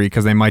Sonic 3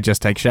 because they might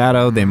just take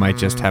Shadow. They might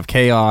just have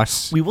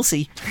Chaos, We will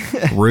see.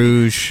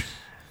 Rouge.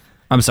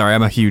 I'm sorry,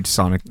 I'm a huge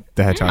Sonic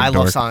the Hedgehog I love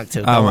dork. Sonic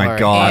too. Oh Don't my worry.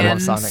 God. I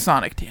And love Sonic.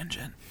 Sonic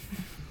Tangent.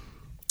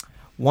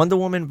 Wonder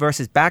Woman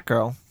versus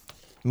Batgirl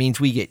means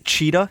we get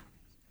Cheetah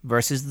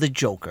versus the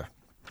Joker.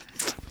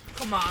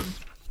 Come on.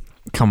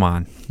 Come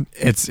on.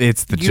 It's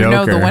the You Joker.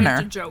 know the The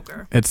winner.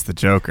 Joker. It's the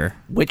Joker.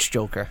 Which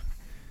Joker?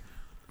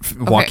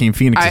 Joaquin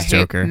Phoenix's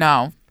Joker.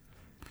 No.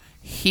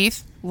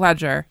 Heath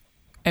Ledger,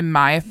 in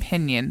my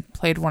opinion,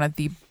 played one of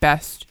the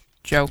best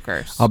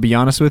Jokers. I'll be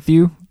honest with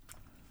you.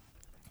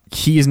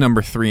 He is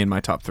number 3 in my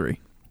top 3.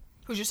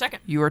 Who's your second?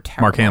 You were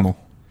terrible. Mark Hamill.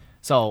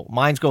 So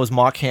mine goes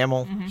Mark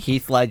Hamill,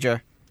 Heath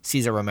Ledger,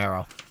 Cesar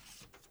Romero.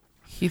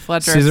 Heath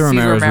Ledger. Cesar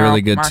Romero's Romero,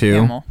 really good Mark too.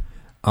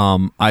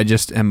 Hamill. I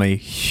just am a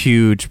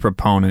huge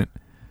proponent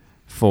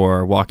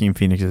for Joaquin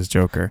Phoenix's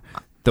Joker.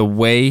 The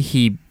way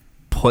he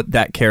put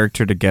that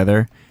character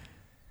together.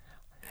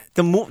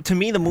 To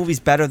me, the movie's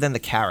better than the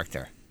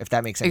character. If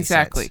that makes any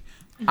Exactly. sense.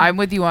 I'm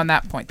with you on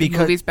that point. The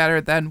Because- movie's better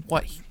than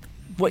what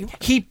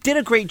What he did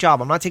a great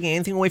job. I'm not taking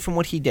anything away from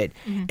what he did.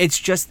 It's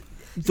just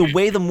the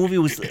way the movie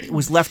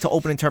was left to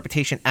open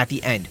interpretation at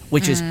the end,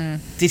 which is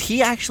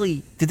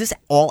did this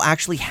all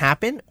actually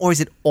happen, or is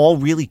it all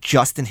really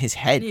just in his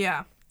head?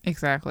 Yeah.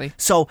 exactly.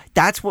 So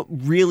that's what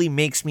really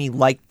makes me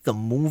like the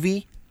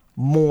movie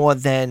more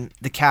than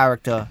the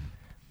character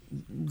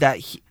that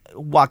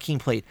Joaquin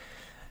played.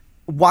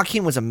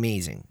 Joaquin was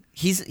amazing.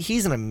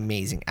 He's an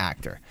amazing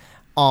actor.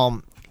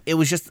 It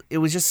was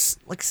just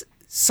like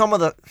some of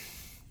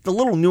the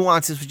little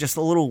nuances were just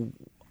a little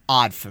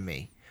odd for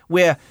me.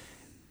 Where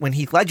when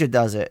Heath Ledger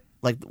does it,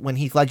 like when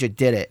Heath Ledger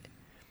did it,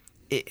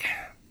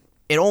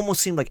 it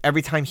almost seemed like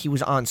every time he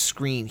was on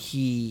screen,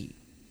 he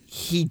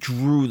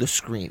drew the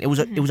screen. It was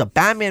a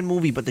Batman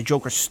movie, but the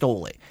Joker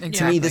stole it. To me,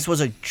 Exactly. this was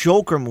a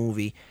Joker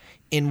movie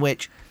in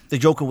which the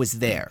Joker was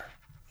there.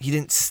 He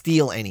didn't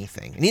steal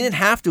anything, and he didn't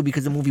have to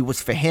because the movie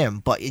was for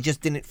him. But it just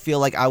didn't feel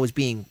like I was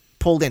being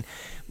pulled in,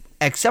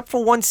 except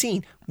for one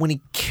scene when he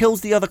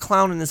kills the other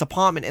clown in his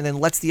apartment and then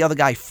lets the other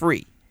guy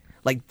free.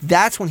 Like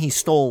that's when he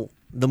stole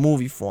the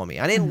movie for me.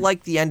 I didn't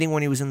like the ending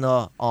when he was in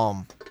the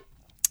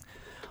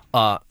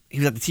he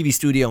was at the TV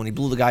studio and he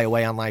blew the guy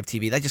away on live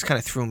TV. That just kind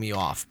of threw me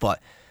off. But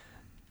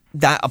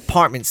that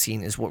apartment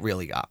scene is what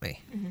really got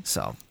me.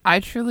 So I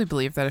truly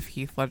believe that if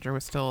Heath Ledger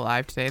was still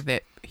alive today,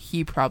 that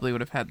he probably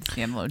would have had the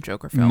standalone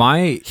Joker film.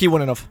 he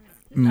wouldn't have.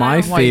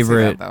 My Why do you say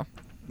favorite that, though?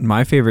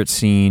 my favorite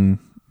scene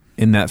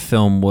in that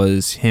film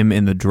was him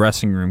in the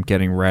dressing room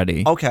getting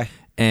ready. Okay.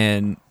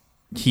 And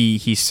he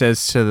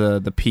says to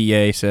the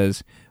PA,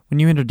 says, when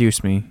you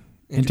introduce me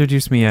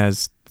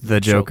as the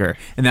Joker.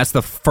 And that's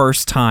the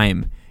first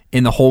time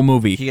in the whole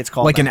movie. He gets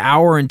called like that. an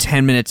hour and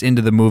 10 minutes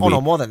into the movie. Oh no,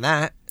 more than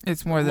that.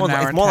 It's more than an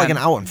hour. It's more like an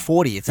hour and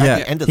 40. It's at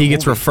the end of the he movie.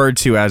 gets referred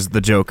to as the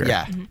Joker.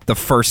 Yeah. The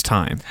first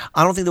time.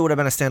 I don't think there would have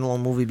been a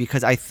standalone movie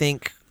because I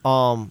think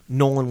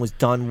Nolan was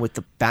done with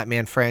the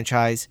Batman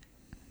franchise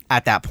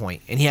at that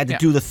point, and he had to Yeah.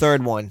 do the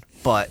third one,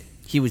 but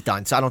he was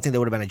done. So I don't think there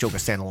would have been a Joker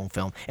standalone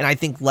film, and I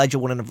think Ledger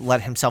wouldn't have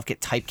let himself get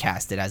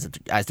typecasted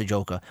as the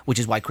Joker, which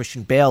is why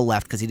Christian Bale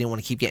left because he didn't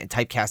want to keep getting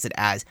typecasted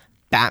as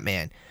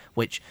Batman.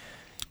 Which,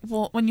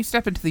 Well, when you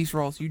step into these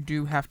roles, you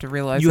do have to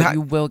realize You that ha-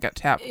 you will get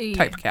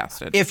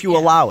typecasted. if you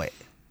allow it,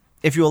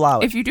 If you allow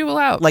it. If you do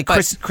allow it. Like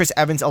But- Chris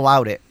Evans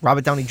allowed it.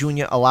 Robert Downey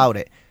Jr. allowed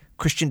it.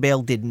 Christian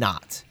Bale did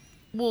not.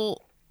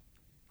 Well,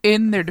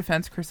 in their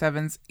defense, Chris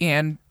Evans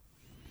and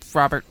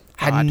Robert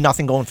Had God.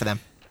 nothing going for them.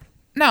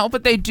 No,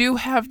 but they do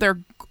have their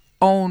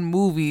own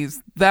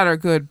movies that are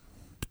good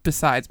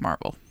besides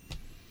Marvel.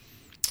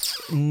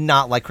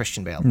 Not like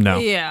Christian Bale. No.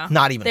 Yeah.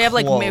 Not even They have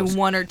like close. maybe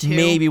one or two.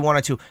 Maybe one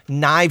or two.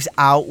 Knives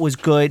Out was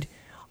good.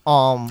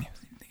 I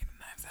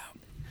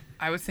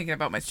was thinking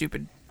about my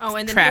stupid Oh,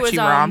 and then trashy he was,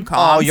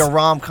 rom-coms. Oh, your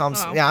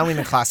rom-coms. Oh. Yeah, I don't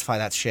even classify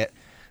that shit.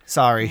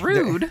 Sorry.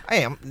 Rude. I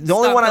am. The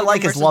only Stop one I Pilgrim like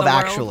is versus Love the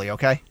World. Actually,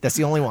 okay? That's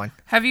the only one.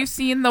 Have you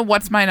seen the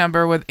What's My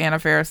Number with Anna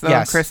Faris, though?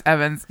 Yes. Chris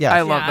Evans. Yes.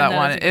 I love Yeah, that that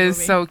one. is a It good is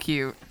movie. so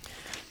cute.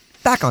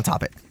 Back on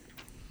topic.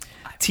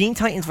 Teen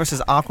Titans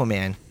versus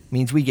Aquaman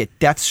means we get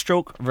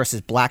Deathstroke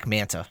versus Black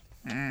Manta.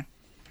 I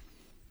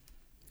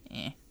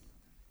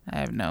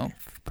have no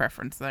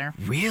preference there.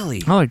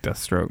 Really? I like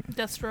Deathstroke.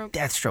 Deathstroke.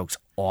 Deathstroke's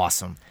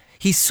awesome.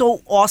 He's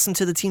so awesome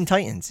to the Teen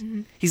Titans.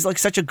 He's like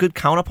such a good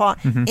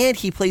counterpart, and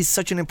he plays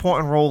such an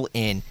important role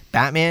in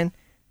Batman,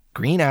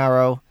 Green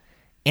Arrow,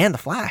 and The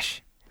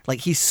Flash.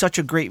 Like, he's such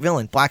a great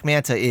villain. Black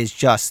Manta is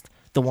just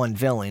the one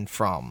villain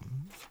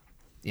from,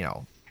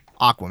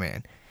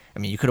 Aquaman. I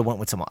mean, I could have went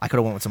with some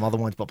other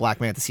ones, but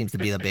Black Manta seems to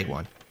be the big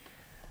one.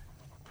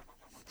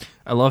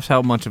 I loved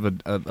how much of a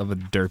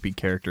derpy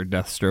character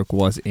Deathstroke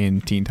was in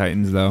Teen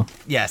Titans, though.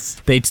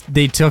 Yes,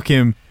 They took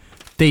him.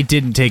 They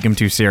didn't take him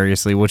too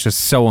seriously, which is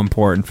so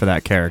important for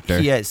that character.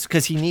 he is,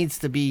 because he needs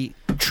to be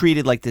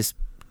treated like this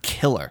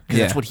killer, because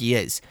that's Yeah. what he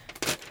is.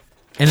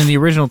 And in the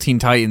original Teen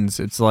Titans,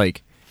 it's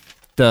like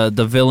the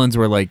villains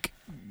were like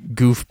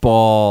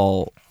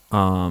goofball,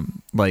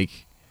 like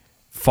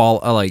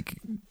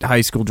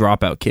high school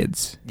dropout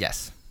kids.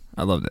 Yes.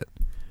 I loved it.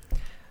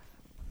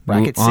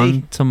 Bracket Move C.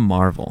 on to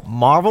Marvel.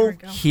 Marvel we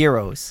go.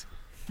 heroes.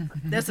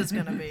 This is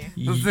gonna be.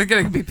 This is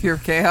going to be pure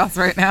chaos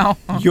right now.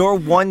 Your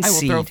one I will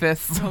throw seed.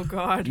 fists. Oh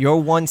God.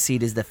 Your one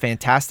seed is the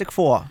Fantastic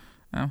Four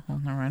Oh, well,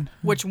 never mind.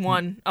 Which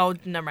one? Oh,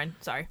 never mind.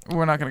 Sorry.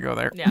 We're not going to go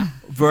there. Yeah.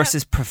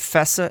 versus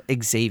Professor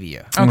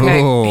Xavier.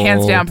 Okay, Oh.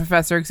 hands down,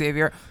 Professor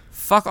Xavier.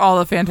 Fuck all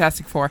the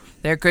Fantastic Four.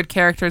 They're good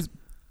characters,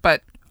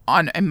 but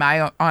in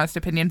my honest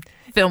opinion,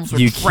 films were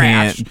You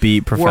trash. can't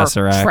beat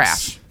Professor were X.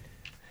 Trash.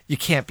 You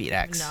can't beat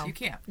X. No. You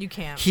can't. You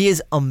can't. He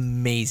is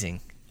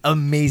amazing.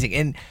 Amazing.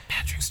 And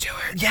Patrick Stewart.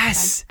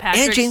 yes.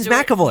 Patrick and James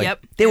Stewart. McAvoy.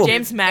 Yep. They were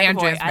James and McAvoy.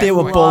 James I they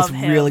were McAvoy. both love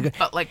him. really good.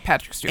 But like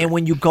Patrick Stewart. And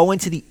when you go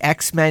into the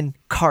X-Men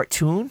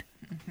cartoon,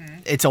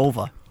 it's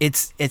over.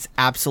 It's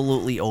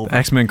absolutely over.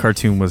 X-Men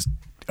cartoon was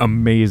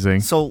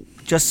amazing. So,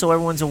 just so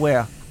everyone's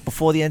aware,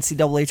 before the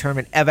NCAA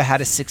tournament ever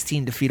had a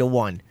 16 defeat a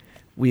 1,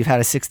 we've had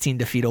a 16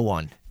 defeat a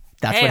 1.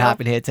 That's what Hey-o.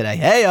 happened here today.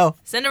 Hey-o.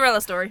 Cinderella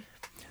story.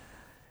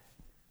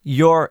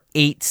 Your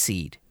 8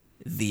 seed,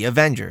 the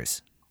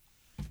Avengers.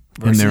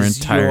 In their versus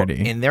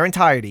entirety. in their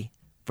entirety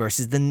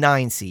versus the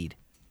 9 seed,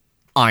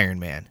 Iron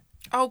Man.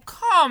 oh,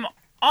 come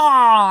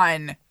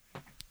on.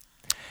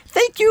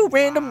 Thank you,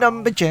 random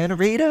number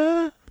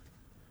generator.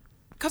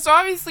 Because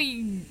obviously,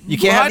 You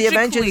can't have the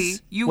logically,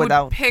 Avengers you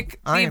without would pick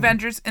the Iron Man.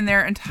 Avengers in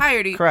their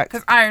entirety. Correct.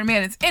 Because Iron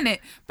Man is in it,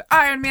 but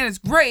Iron Man is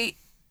great.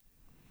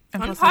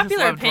 And plus, I just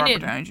Unpopular loved Robert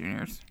opinion. Downey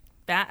Jr.'s.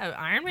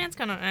 Iron Man's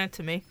gonna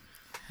to me.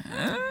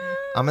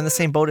 I'm in the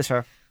same boat as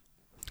her.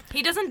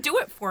 He doesn't do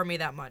it for me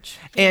that much.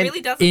 He And really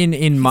doesn't.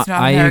 In my, He's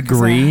not I America's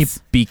agree ass.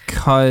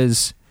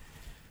 because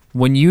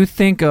when you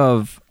think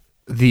of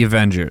the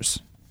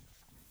Avengers,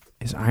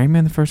 is Iron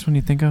Man the first one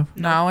you think of?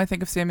 No, I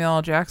think of Samuel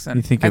L. Jackson.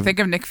 You think I of- think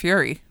of Nick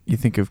Fury. You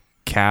think of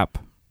Cap.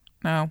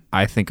 No.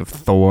 I think of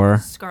Thor,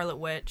 Scarlet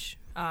Witch.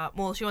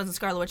 Well, she wasn't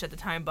Scarlet Witch at the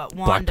time, but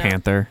Black Wanda.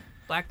 Panther.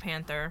 Black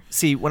Panther.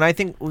 See, when I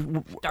think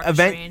Doctor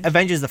Strange.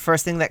 Avengers, the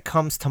first thing that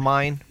comes to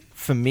mind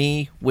for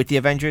me with the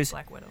Avengers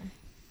Black Widow.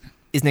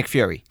 is Nick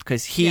Fury,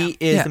 because he Yeah.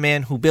 is Yeah. the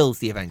man who builds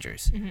the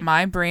Avengers.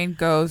 My brain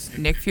goes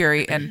Nick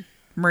Fury and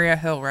Maria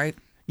Hill, right?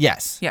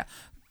 Yes. Yeah.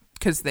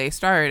 Because they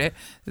started it.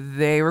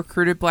 They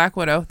recruited Black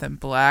Widow. Then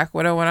Black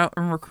Widow went out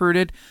and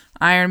recruited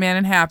Iron Man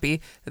and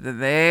Happy. Then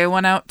they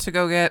went out to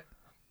go get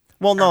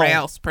Well, no, everybody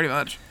else, pretty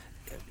much.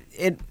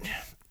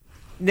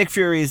 Nick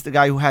Fury is the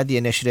guy who had the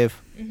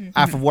initiative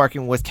after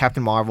working with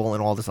Captain Marvel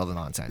and all this other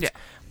nonsense. Yeah.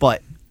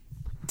 But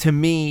to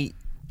me,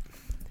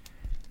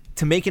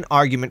 to make an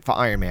argument for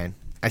Iron Man,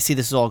 I see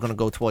this is all going to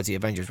go towards the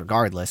Avengers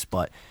regardless,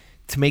 but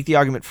to make the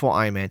argument for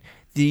Iron Man,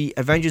 the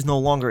Avengers no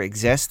longer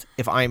exist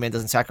if Iron Man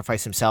doesn't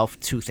sacrifice himself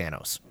to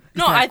Thanos.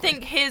 No, I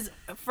think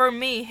for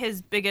me,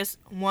 his biggest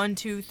 1,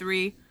 2,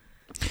 3,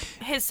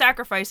 his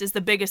sacrifice is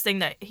the biggest thing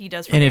that he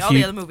does for And me. if All you-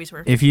 the other movies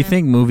were. If you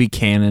think movie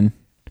canon,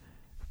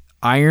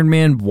 Iron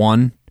Man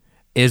 1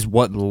 is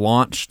what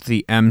launched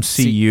the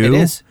MCU See, it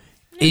is.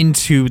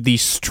 into the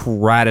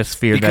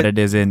stratosphere that it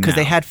is in Because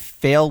they now. had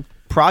failed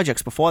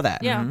projects before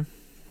that. yeah.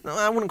 No,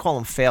 I wouldn't call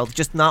them failed,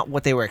 just not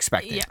what they were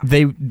expecting. Yeah.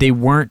 They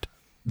weren't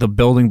the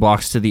building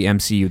blocks to the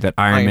MCU that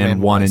Iron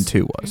Man 1 was. and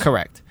 2 was.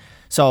 Correct.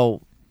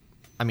 So,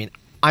 I mean,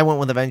 I went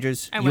with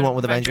Avengers. I You went went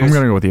with with Avengers. I'm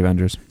going to go with the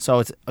Avengers. So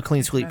it's a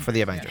clean sweep for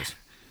the Avengers.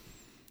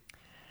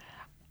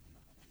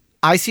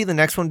 I see the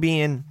next one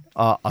being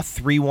a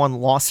 3-1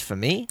 loss for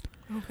me.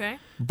 Okay.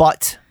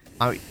 But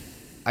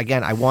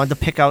I wanted to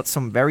pick out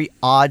some very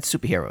odd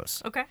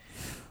superheroes. Okay.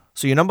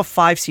 So your number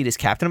 5 seed is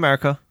Captain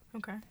America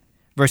Okay.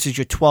 versus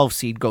your 12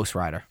 seed Ghost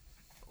Rider.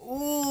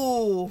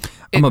 Ooh.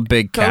 I'm a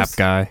big Cap Ghost-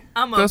 guy.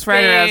 I'm a Ghost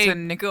Rider as big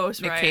in Nick Rider.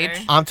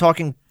 Cage. I'm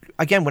talking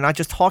again. We're not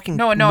just talking.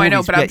 No, I know,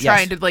 movies, but I'm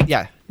trying to, like-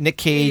 Yeah, Nick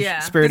Cage, Yeah.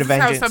 Spirit This of is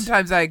how Vengeance.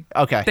 sometimes I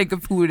Okay. think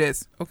of who it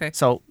is. Okay.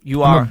 So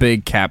you I'm are a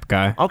big Cap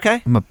guy.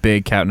 okay. I'm a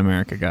big Captain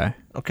America guy.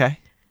 Okay.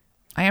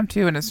 I am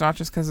too, and it's not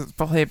just because it's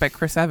played by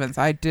Chris Evans.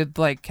 I did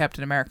like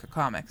Captain America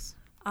comics.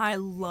 I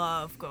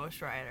love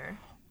Ghost Rider.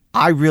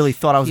 I really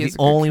thought I was He the is a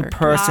good only character.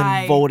 person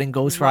I voting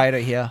Ghost love- Rider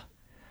here.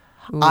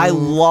 I Ooh.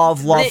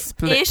 love. The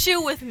Split.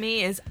 issue with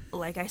me is,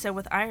 like I said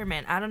with Iron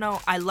Man, I don't know.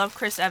 I love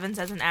Chris Evans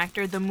as an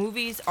actor. The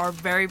movies are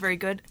very, very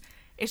good.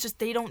 It's just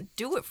they don't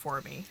do it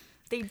for me.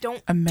 They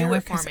don't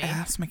America's do it for me.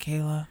 ass,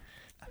 Michaela.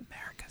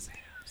 America's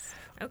ass.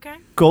 Okay.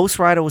 Ghost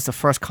Rider was the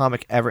first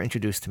comic ever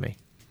introduced to me.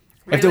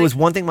 If there Really? was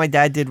one thing my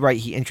dad did right,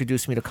 he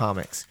introduced me to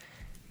comics.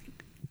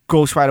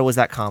 Ghost Rider was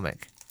that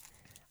comic.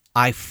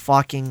 I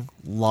fucking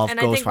love And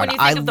I Ghost think Rider. when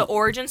you think of the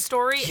origin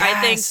story,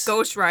 I think Yes.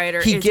 Ghost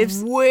Rider He is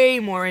gives- way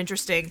more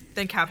interesting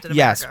than Captain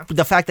yes, America. but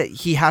the fact that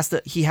he has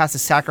to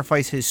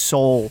sacrifice his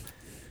soul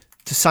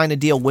to sign a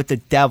deal with the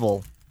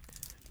devil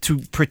to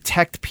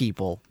protect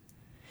people.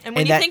 And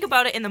when and you that- think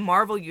about it in the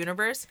Marvel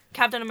universe,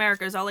 Captain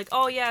America is all like,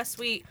 "Oh yeah,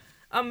 sweet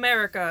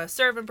America,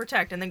 serve and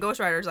protect," and then Ghost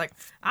Rider is like,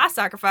 "I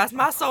sacrificed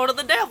my soul to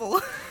the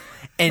devil."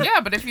 And Yeah,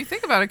 but if you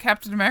think about it,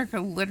 Captain America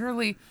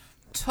literally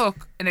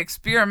took an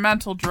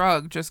experimental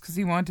drug just because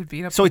he wanted to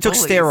beat up. so the he took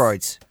bullies.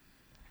 steroids.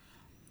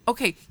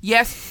 Okay,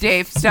 yes,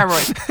 Dave,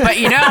 steroids. But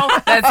you know,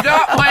 that's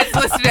not what it's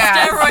listed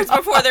as. Steroids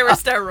before there were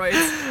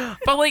steroids.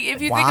 But like,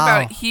 if you think Wow.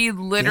 about it, he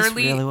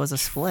literally This really was a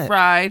split.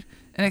 tried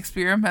an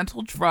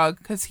experimental drug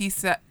because he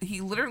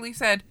literally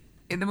said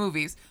in the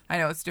movies. I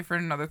know it's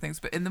different in other things,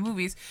 but in the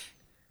movies,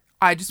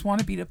 I just want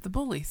to beat up the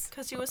bullies.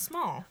 Because he was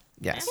small.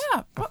 Yes.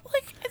 Yeah, but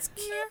like, it's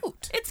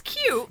cute. It's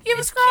cute. He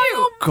was It's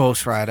cute.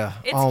 Ghost Rider.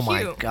 It's oh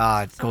my cute.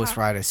 God, So Ghost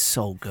how- Rider is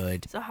so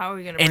good. So how are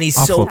we gonna? And bring he's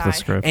this so- I'll flip the tie?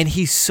 script. And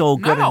he's so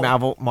good No.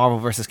 in Marvel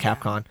versus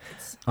Capcom.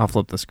 I'll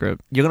flip the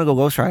script. You're gonna go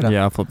Ghost Rider.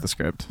 Yeah, I'll flip the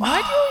script.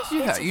 Why do you always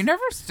do that? You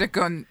never stick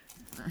on.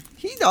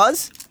 He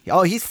does.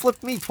 Oh, he's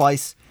flipped me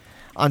twice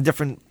on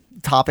different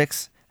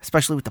topics,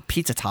 especially with the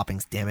pizza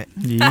toppings. Damn it.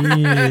 Yeah.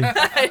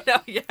 I know.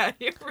 Yeah.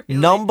 You're really...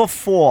 Number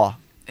 4,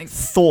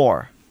 Thanks.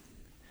 Thor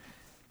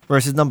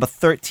versus number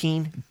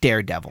 13,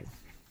 Daredevil.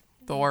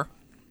 Thor.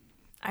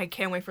 I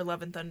can't wait for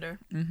Love and Thunder.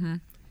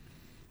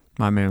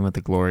 My man with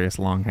the glorious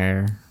long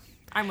hair.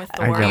 I'm with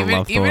I Thor. gotta Even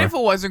love even Thor. if it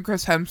wasn't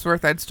Chris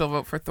Hemsworth, I'd still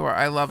vote for Thor.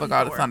 I love a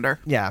God of Thor. Thunder.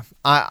 Yeah,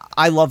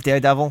 I love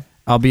Daredevil.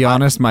 I'll be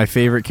honest, my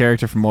favorite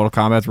character from Mortal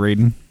Kombat's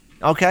Raiden.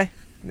 Okay,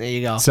 there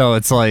you go. So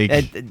it's like,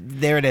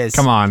 There it is.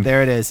 Come on.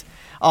 There it is.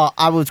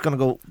 I was gonna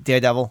go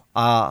Daredevil.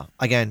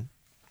 Again,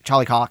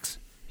 Charlie Cox.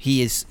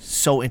 He is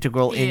so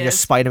integral He in your is.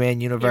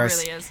 Spider-Man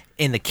universe. really is.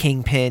 In the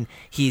Kingpin,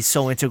 he's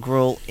so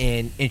integral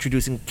in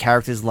introducing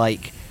characters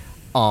like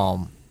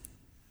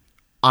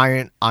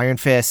Iron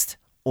Fist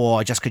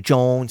or Jessica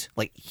Jones.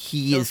 Like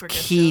he Those is were good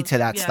key shows. to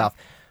that Yeah. stuff.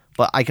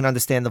 But I can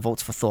understand the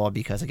votes for Thor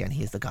because again,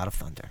 he is the God of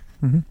Thunder.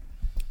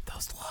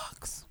 Those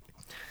looks.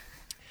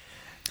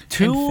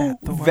 Two Fat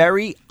Thor.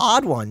 very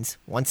odd ones.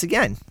 Once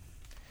again,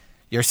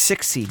 your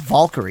 6 seed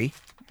Valkyrie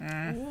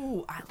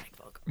Ooh, I like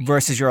Valkyrie.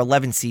 versus your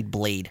 11 seed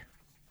Blade.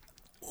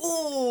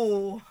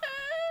 Ooh,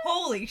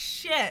 holy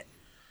shit!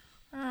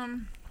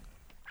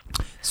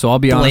 so I'll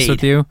be honest Blade.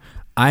 with you.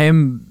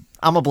 I'm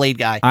a Blade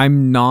guy.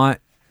 I'm not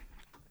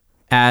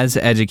as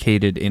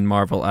educated in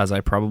Marvel as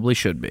I probably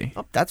should be.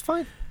 Oh, that's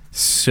fine.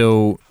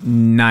 So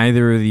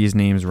neither of these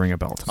names ring a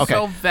bell to me. Okay.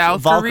 So Valkyrie,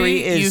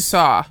 Valkyrie is you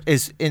saw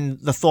is in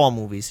the Thor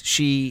movies.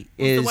 She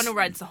is The one who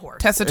rides the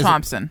horse. Tessa is-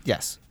 Thompson.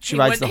 Yes, she He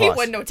rides the wouldn't- horse. He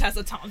wouldn't know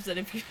Tessa Thompson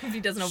if he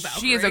doesn't know Valkyrie.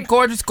 She is a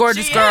gorgeous,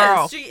 gorgeous She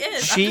girl. Is, she is. I'm She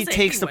just saying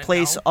takes he the wouldn't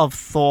place know. of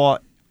Thor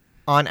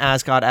on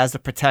Asgard as the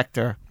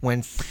protector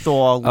when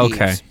Thor leaves.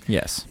 Okay.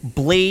 Yes.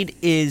 Blade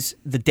is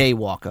the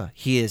Daywalker.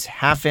 He is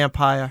half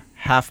vampire,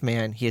 half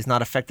man. He is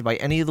not affected by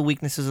any of the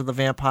weaknesses of the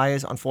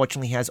vampires.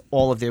 Unfortunately, he has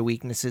all of their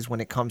weaknesses when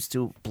it comes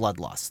to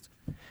bloodlust.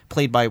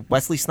 Played by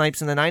Wesley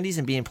Snipes in the 90s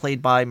and being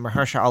played by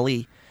Mahershala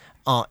Ali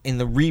in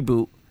the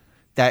reboot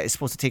that is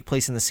supposed to take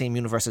place in the same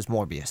universe as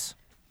Morbius.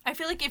 I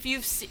feel like if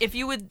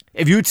you would,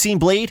 If you'd seen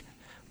Blade,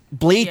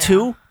 Blade Yeah.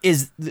 2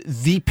 is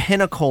the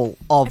pinnacle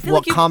of I feel what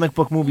like you comic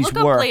book movies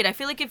look were. up Blade. I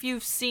feel like if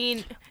you've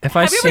seen, If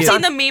I have you see ever it-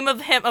 seen the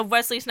meme of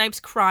Wesley Snipes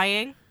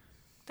crying?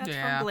 That's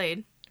Yeah. from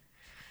Blade.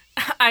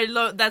 I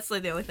love. That's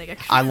like the only thing I.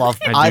 Can I love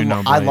I do know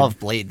I Blade. love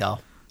Blade though.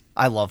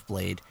 I love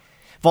Blade.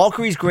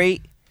 Valkyrie's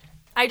great.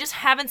 I just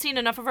haven't seen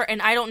enough of her,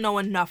 and I don't know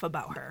enough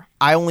about her.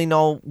 I only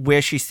know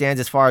where she stands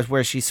as far as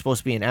where she's supposed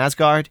to be in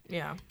Asgard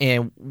Yeah.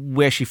 and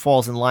where she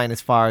falls in line as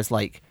far as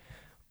like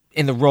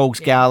in the rogues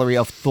gallery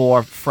of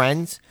Thor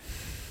friends.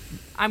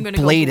 I'm gonna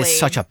Blade go is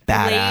such a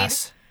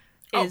badass.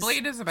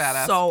 Blade is a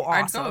badass. So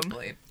I'd go with awesome.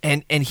 Blade.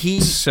 And he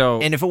So-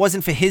 and if it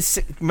wasn't for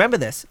his remember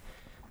this,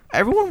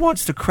 everyone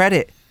wants to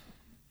credit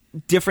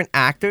different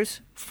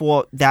actors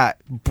for that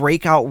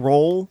breakout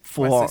role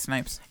for Wesley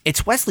Snipes.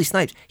 It's Wesley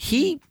Snipes.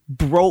 He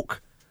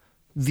broke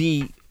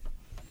the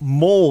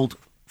mold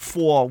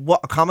for what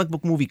a comic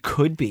book movie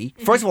could be.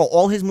 First of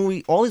all his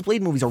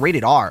Blade movies are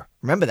rated R.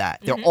 Remember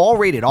that. They're all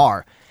rated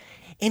R.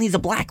 And he's a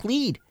black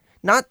lead.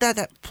 Not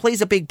that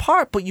plays a big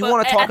part, but you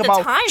want to talk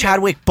about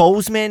Chadwick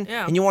Boseman,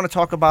 and you want to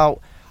talk about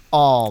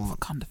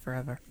Wakanda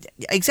Forever.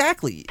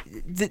 Exactly.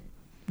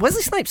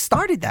 Wesley Snipes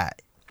started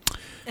that.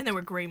 And they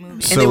were great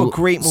movies. And they were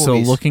great movies. So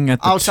looking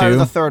at the outside of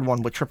the third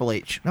one with Triple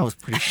H, that was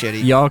pretty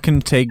shitty. Y'all can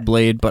take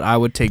Blade, but I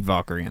would take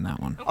Valkyrie in that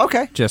one.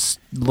 Okay. Just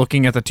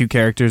looking at the two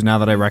characters now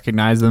that I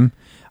recognize them,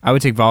 I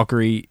would take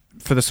Valkyrie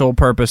for the sole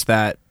purpose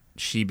that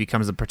she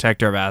becomes the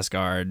protector of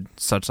Asgard,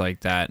 such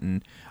like that,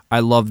 and I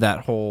love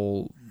that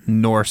whole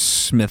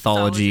Norse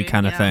mythology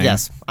kind of thing.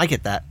 Yes, I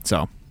get that.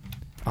 So,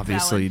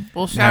 obviously,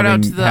 Well, shout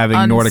out to the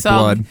having Nordic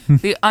blood.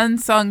 the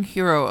unsung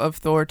hero of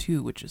Thor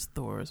 2, which is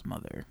Thor's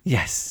mother.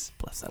 Yes.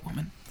 Bless that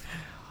woman.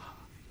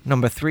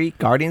 Number 3,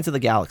 Guardians of the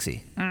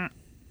Galaxy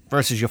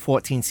versus your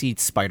 14 seed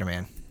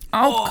Spider-Man.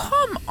 Oh,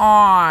 come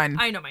on.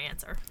 I know my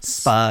answer.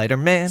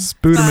 Spider-Man.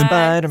 Spooderman.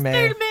 Spider-Man.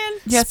 Spider-Man.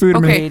 Yes, Spooderman.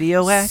 okay.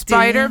 Radioactive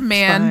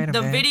Spider-Man.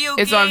 The video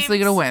It's games, obviously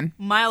gonna win.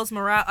 Miles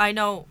Morales. I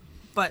know,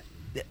 but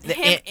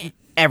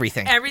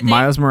Everything. everything.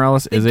 Miles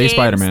Morales the is games, a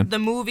Spider-Man. The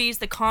movies,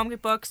 the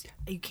comic books.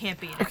 You can't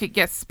beat it. Okay,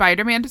 yes,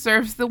 Spider-Man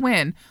deserves the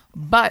win,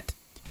 but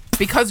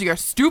because of your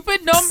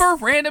stupid number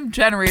random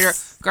generator,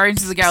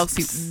 Guardians of the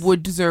Galaxy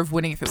would deserve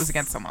winning if it was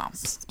against someone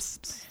else.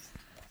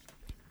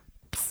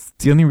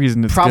 The only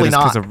reason it's Probably good is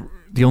not. because of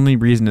the only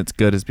reason it's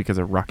good is because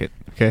of Rocket.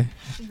 Okay.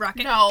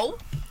 Rocket. No.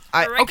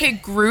 Rocket. Okay,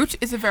 Groot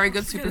is a very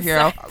good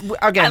superhero.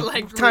 Again, I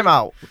like Groot. time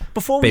out.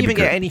 Before we Baby even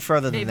get Groot. any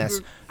further than Baby this,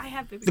 Groot. I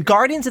have Baby the Groot.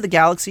 Guardians of the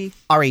Galaxy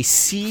are a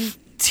C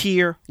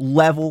tier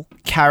level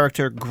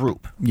character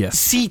group. Yes.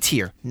 C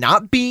tier.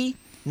 Not B,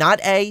 not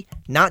A,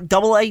 not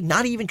double A,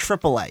 not even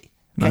triple A.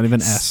 Not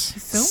even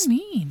S. So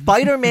mean.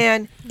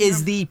 Spider-Man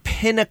is the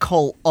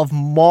pinnacle of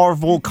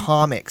Marvel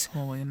Comics.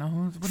 Well, you know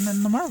who's winning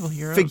in the Marvel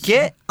heroes?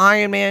 Forget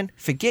Iron Man,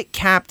 forget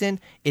Captain,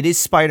 it is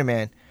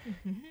Spider-Man.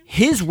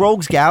 His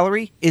rogues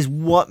gallery is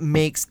what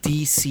makes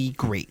DC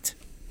great.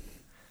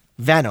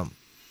 Venom,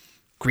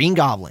 Green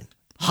Goblin,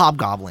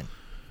 Hobgoblin,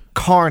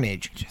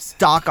 Carnage,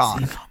 Doc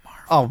Ock.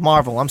 Oh,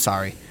 Marvel, I'm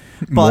sorry.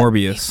 But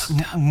Morbius.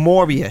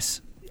 Morbius.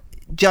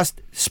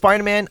 Just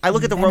Spider-Man, I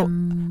look at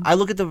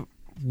the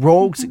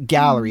rogues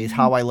gallery is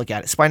how I look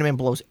at it. Spider-Man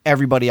blows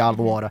everybody out of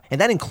the water, and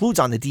that includes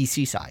on the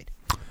DC side.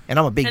 And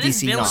I'm a big And his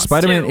DC nut. villains.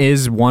 Spider-Man too.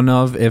 is one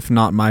of, if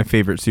not my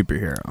favorite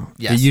superhero.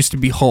 Yes. It used to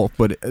be Hulk,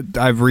 but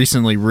I've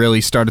recently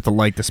really started to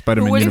like the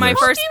Spider-Man Who was my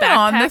universe. first Even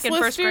on backpack this in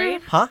list first here?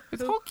 grade? Huh?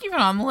 Is Hulk even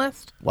on the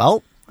list?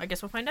 Well, I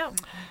guess we'll find out.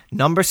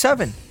 number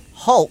 7,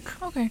 Hulk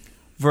Okay.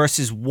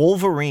 versus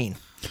Wolverine.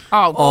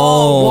 Oh,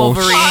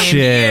 Wolverine.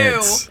 shit.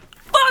 You.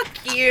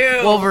 Fuck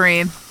you.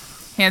 Wolverine.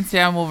 Hands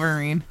down,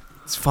 Wolverine.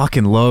 It's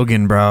fucking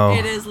Logan, bro.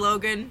 It is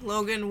Logan.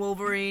 Logan,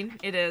 Wolverine.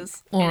 It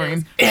is.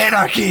 Wolverine.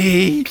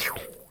 Anarchy!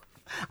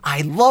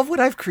 I love what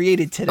I've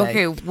created today.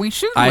 Okay, we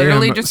should I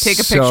literally am just take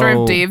a picture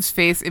so- of Dave's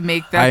face and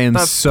make that I am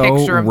the so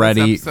picture of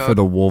ready this episode. for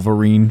the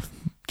Wolverine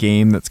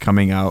game that's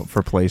coming out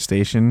for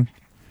PlayStation.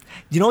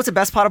 You know what's the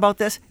best part about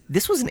this?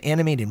 This was an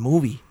animated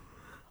movie.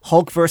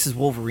 Hulk versus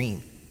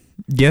Wolverine.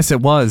 Yes,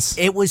 it was.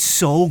 It was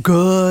so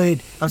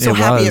good. I'm so It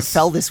happy it was.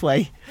 fell this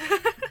way.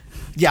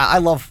 Yeah, I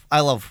love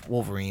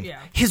Wolverine. Yeah.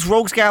 His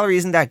rogues gallery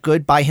isn't that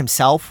good by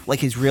himself. Like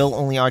his real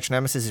only arch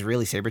nemesis is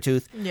really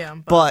Sabretooth. Yeah.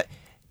 But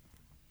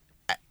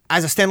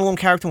as a standalone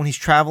character when he's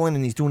traveling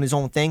and he's doing his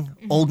own thing,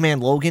 Old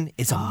Man Logan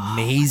is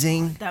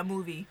amazing. that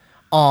movie.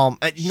 Not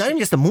even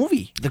just the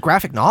movie, the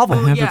graphic novel.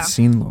 I haven't yeah.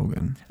 seen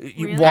Logan.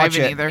 You Really? watch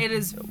I haven't it. either. It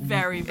is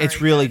very, very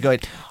It's really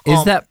good.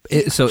 Is that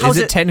so? how's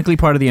Is it technically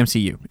part of the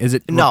MCU? Is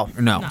it No.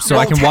 No. So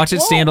No, I can watch it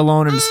well,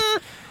 standalone and.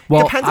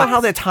 Well, depends on how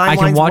their I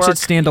can timelines watch work. it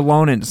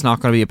standalone and it's not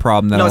going to be a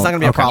problem. No, it's not gonna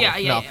be a problem. Yeah,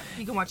 yeah, No. yeah.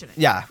 You can watch it.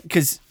 Yeah,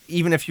 because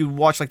even if you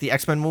watch like the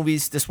X-Men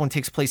movies, this one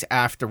takes place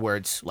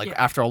afterwards, like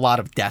Yeah. after a lot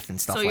of death and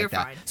stuff So like you're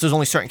that. fine. So there's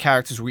only certain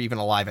characters who are even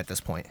alive at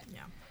this point. Yeah.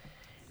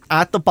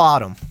 At the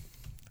bottom,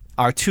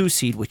 our 2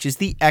 seed, which is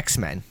the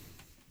X-Men,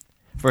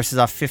 versus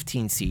our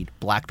 15 seed,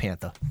 Black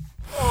Panther.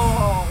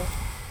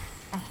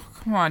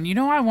 Come on, you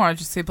know I want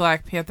to just say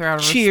Black Panther out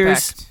of Cheers.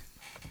 respect.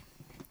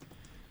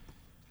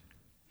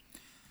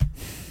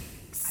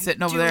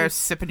 Sitting over do- there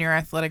sipping your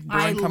athletic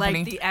I brewing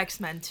company. like the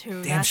X-Men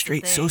too. Damn That's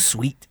straight, the so thing.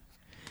 sweet.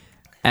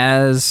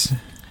 As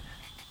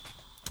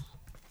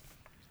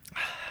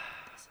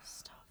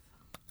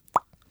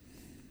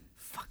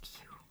Fuck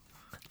you.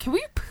 Can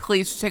we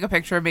please take a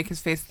picture and make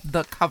his face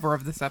the cover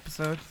of this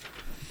episode?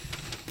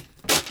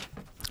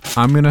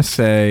 I'm going to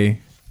say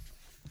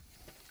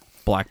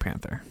Black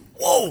Panther.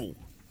 Whoa!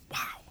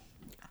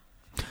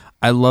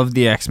 I love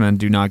the X-Men,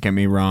 do not get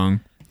me wrong.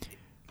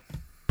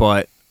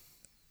 But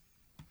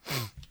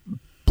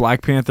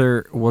Black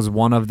Panther was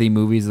one of the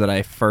movies that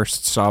I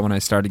first saw when I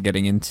started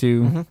getting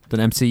into the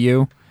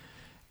MCU.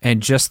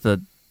 And just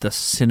the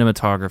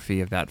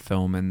cinematography of that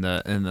film and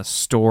the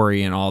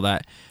story and all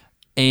that.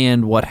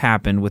 and what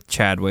happened with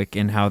Chadwick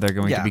and how they're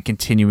going to be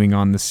continuing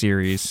on the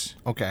series.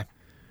 Okay.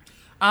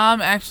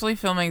 Actually,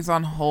 filming's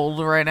on hold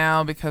right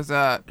now because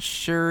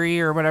Shuri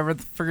or whatever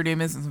the friggin'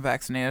 name isn't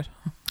vaccinated.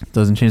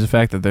 Doesn't change the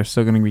fact that they're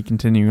still going to be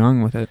continuing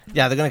on with it.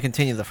 Yeah, they're going to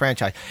continue the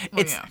franchise.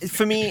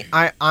 For me.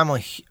 I'm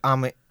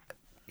a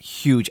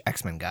huge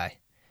X-Men guy.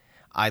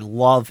 I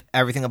love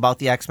everything about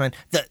the X-Men.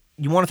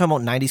 You want to talk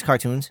about 90s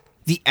cartoons?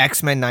 The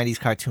X-Men 90s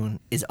cartoon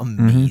is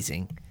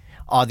amazing.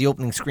 The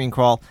opening screen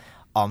crawl.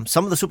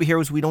 Some of the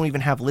superheroes we don't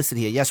even have listed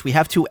here. Yes, we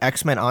have 2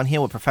 X-Men on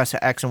here with Professor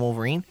X and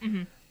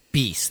Wolverine.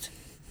 Beast.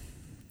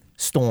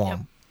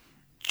 Storm,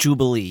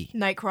 Jubilee,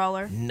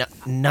 Nightcrawler.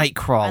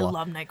 Nightcrawler. I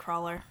love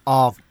Nightcrawler.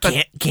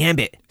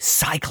 Gambit,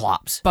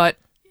 Cyclops. But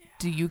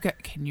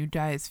can you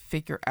guys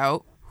figure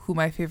out who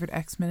my favorite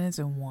X-Men is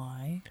and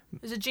why?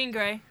 Is it Jean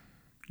Grey?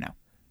 No.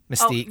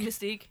 Mystique. Oh,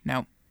 Mystique.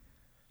 No.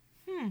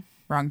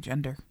 Wrong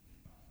gender.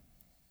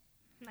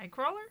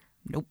 Nightcrawler?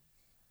 Nope.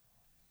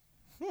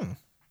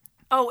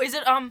 Oh, is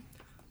it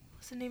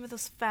what's the name of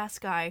this fast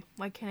guy?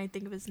 Why can't I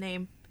think of his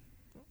name?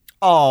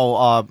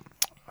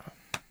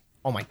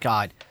 Oh my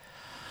God,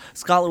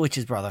 Scarlet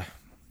Witch's brother,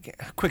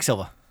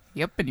 Quicksilver.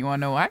 Yep, and you want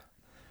to know why?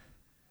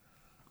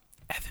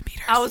 Evan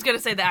Peters. I was gonna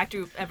say the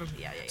actor.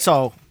 Yeah.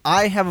 So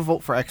I have a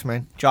vote for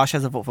X-Men. Josh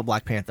has a vote for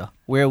Black Panther.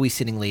 Where are we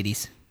sitting,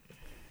 ladies?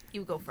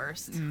 You go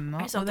first.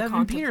 Not I still with have to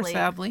Evan Peters, contemplate.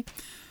 sadly.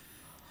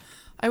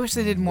 I wish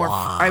they did more.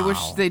 I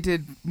wish they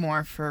did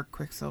more for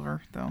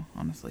Quicksilver, though.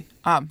 Honestly,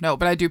 no,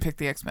 but I do pick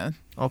the X-Men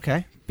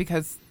Okay.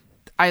 because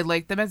I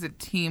like them as a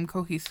team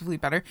cohesively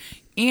better,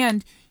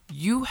 and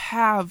you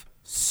have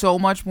so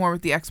much more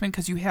with the X-Men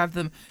because you have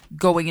them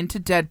going into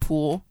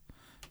Deadpool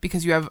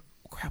because you have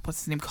what's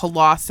his name,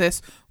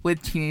 Colossus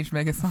with Teenage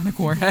Megasonic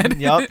Warhead.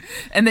 Yep.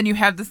 And then you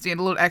have the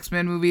standalone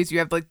X-Men movies. You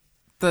have like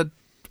the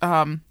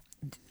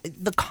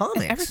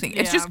comics. everything.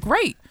 Yeah. It's just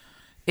great.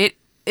 It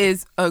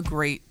is a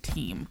great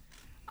team.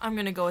 I'm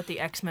gonna go with the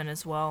X-Men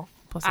as well.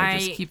 Plus, I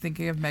just keep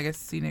thinking of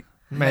Megasonic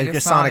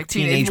Megasonic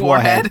Teenage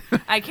Warhead.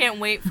 I can't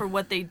wait for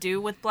what they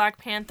do with Black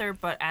Panther,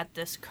 but at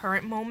this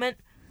current moment,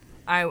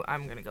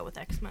 I'm gonna go with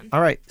X-Men. All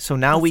right. So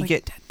now That's we like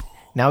get Deadpool.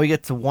 Now we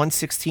get to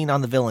 116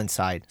 on the villain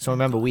side. So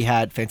remember, we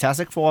had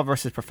Fantastic Four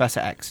versus Professor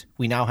X.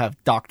 We now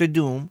have Doctor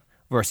Doom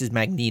versus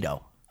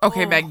Magneto.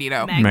 Okay, Oh,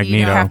 Magneto. Magneto.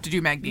 You have to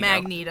do Magneto.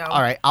 Magneto.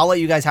 All right, I'll let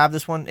you guys have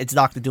this one. It's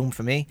Doctor Doom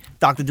for me.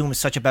 Doctor Doom is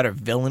such a better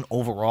villain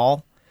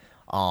overall.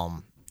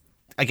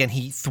 Again,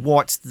 he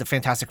thwarts the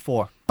Fantastic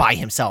Four by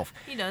himself.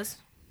 He does.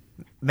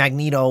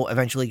 Magneto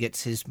eventually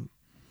gets his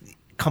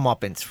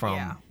comeuppance from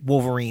Yeah.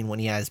 Wolverine when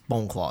he has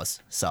bone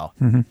claws. So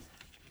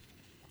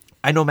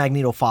I know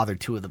Magneto fathered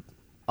 2 of the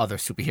other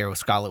superheroes,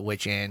 Scarlet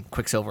Witch and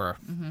Quicksilver,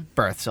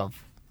 births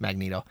of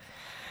Magneto.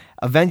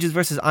 Avengers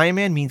versus Iron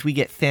Man means we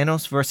get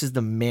Thanos versus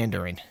the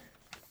Mandarin.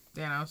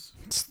 Thanos.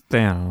 It's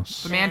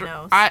Thanos. The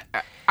Mandarin. Thanos.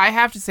 I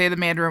have to say the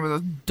Mandarin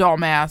was a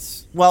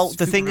dumbass. Well,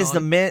 the thing is,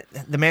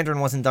 supervillain. the Mandarin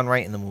wasn't done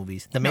right in the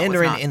movies. The No, it's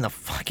Mandarin not. in the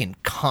fucking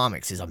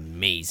comics is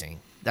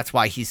amazing. That's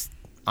why he's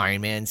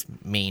Iron Man's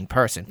main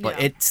person. But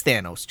Yeah. it's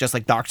Thanos, just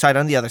like Darkseid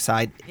on the other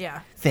side.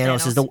 Yeah.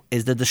 Thanos.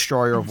 is the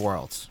destroyer of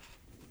worlds.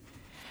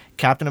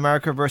 Captain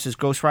America versus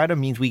Ghost Rider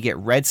means we get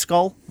Red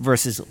Skull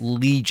versus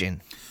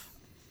Legion.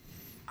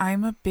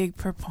 I'm a big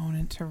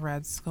proponent to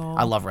Red Skull.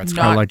 I love Red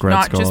Skull. Not, I like Red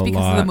not Skull just a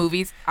because of the lot.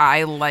 movies.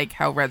 I like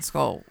how Red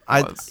Skull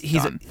was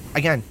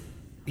done.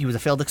 He was a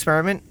failed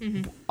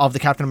experiment of the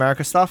Captain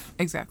America stuff,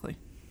 Exactly.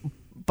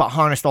 but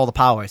harnessed all the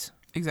powers.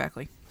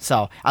 Exactly.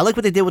 So I like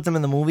what they did with him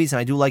in the movies, and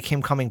I do like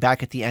him coming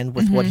back at the end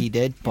with what he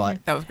did.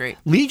 But That was great.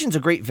 Legion's a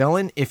great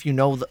villain if you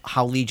know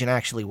how Legion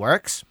actually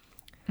works.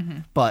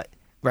 But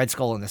Red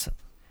Skull in this.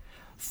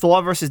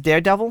 Thor versus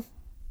Daredevil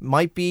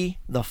might be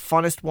the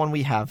funnest one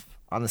we have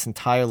on this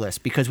entire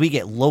list because we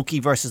get Loki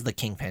versus the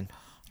Kingpin.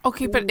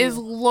 Okay, but is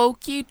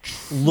Loki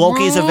truly...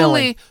 Loki is a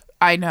villain.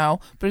 I know,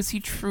 but is he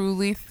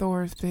truly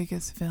Thor's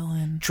biggest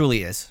villain?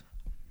 Truly is.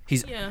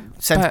 He's Yeah.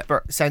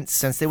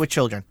 since they were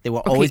children, they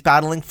were always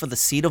battling for the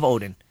seed of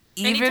Odin.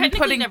 And he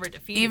technically never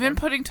defeated him.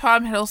 putting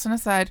Tom Hiddleston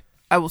aside,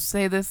 I will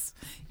say this,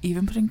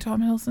 even putting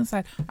Tom Hiddleston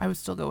aside, I would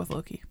still go with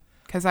Loki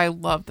because I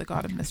love the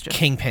God of Mischief.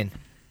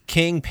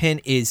 Kingpin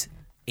is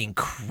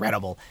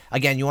incredible.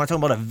 Again, you want to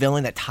talk about a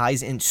villain that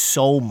ties in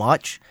so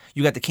much?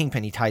 You got the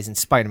Kingpin, he ties in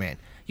Spider-Man.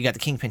 You got the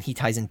Kingpin, he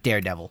ties in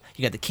Daredevil.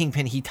 You got the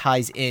Kingpin, he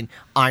ties in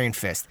Iron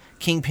Fist.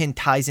 Kingpin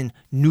ties in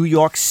New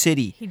York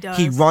City. He does.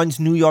 He runs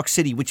New York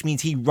City, which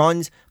means he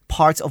runs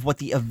parts of what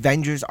the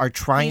Avengers are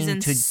trying He's in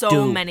to so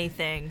do. many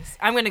things.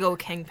 I'm gonna go with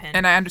Kingpin.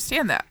 And I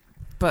understand that,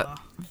 but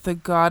the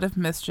God of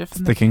Mischief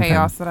and the the Kingpin.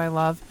 chaos that I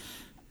love.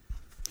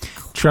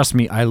 Trust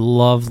me, I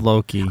love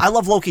Loki. I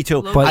love Loki too.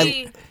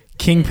 Loki,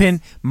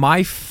 Kingpin,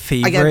 my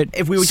favorite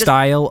if we were just-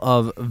 style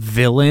of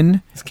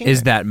villain It's Kingpin.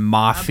 is that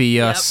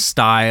mafia Yep.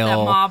 style,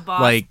 that mob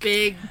boss, like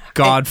big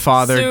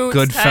Godfather, suits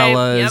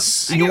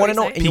Goodfellas, type. Yep. You I want to get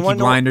know? what you're You Peaky want to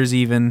know Blinders,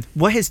 even.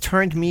 what has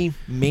turned me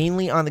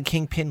mainly on the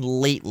Kingpin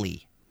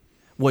lately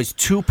was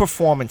 2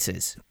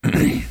 performances.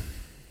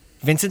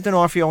 Vincent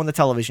D'Onofrio on the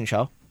television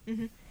show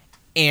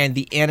and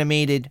the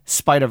animated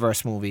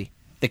Spider-Verse movie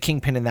the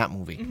Kingpin in that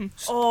movie.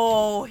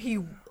 Oh,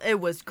 it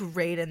was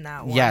great in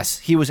that one. Yes,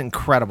 he was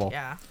incredible.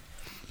 Yeah.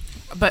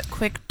 But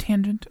quick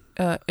tangent.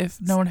 If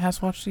no one has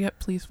watched it yet,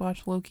 please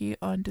watch Loki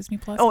on Disney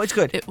Plus. Oh, it's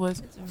good. It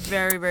was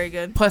Very, very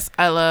good. Plus,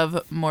 I love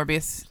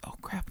Morbius. Oh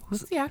crap!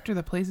 Who's the actor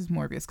that plays as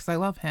Morbius? Because I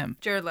love him.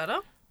 Jared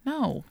Leto?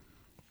 No,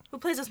 Who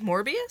plays as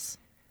Morbius?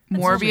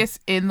 Morbius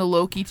in the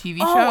Loki TV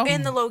show. Oh,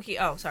 in the Loki.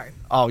 Oh, sorry.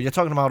 Oh, you're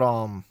talking about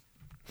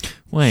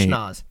Wait.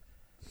 Schnoz.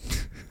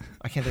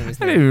 I can't think of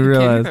his I name. didn't even Can't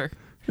realize. either.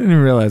 I didn't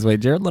even realize. Wait,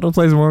 Jared Leto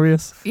plays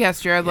Morbius?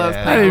 Yes, Jared Leto's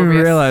Yeah. playing I didn't even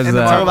Morbius realize in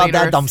the that. Talk about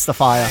that Marvel dumpster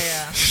fire.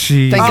 Yeah.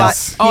 Jeez. Thank God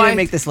Oh, he I- didn't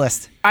make this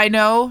list. I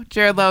know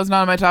Jared Leto's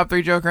not on my top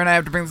 3 Joker, and I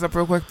have to bring this up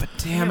real quick. But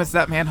damn, is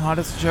that man hot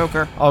as a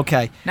Joker?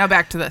 Okay. Now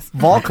back to this.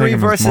 Valkyrie Taking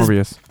him as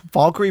versus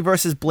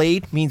Morbius.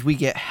 Blade means we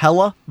get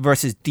Hela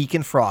versus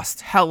Deacon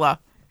Frost. Hela.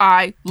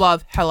 I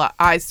love Hela.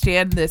 I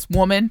stand this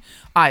woman.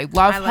 I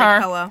love I her.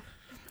 like Hela.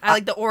 I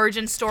like the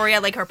origin story. I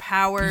like her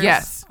powers.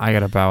 Yes. I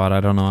gotta bow out. I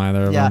don't know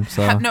either of Yeah. them.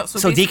 So. No.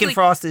 So Deacon basically-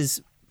 Frost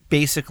is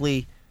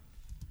basically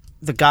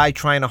the guy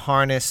trying to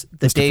harness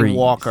the Mr. Freeze.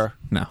 Daywalker.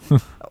 No.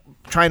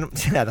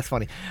 Yeah, that's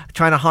funny.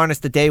 Trying to harness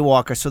the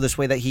Daywalker so this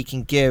way that he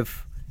can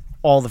give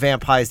all the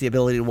vampires the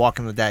ability to walk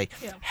in the day.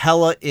 Yeah.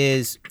 Hela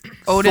is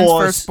Odin's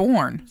Thor's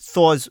firstborn.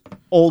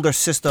 older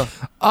sister.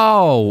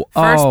 Oh,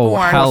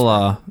 Firstborn.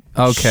 Hella.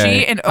 Okay.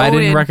 She and I didn't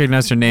Odin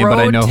recognize her name, but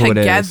I rode know who it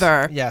is.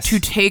 together Yes. to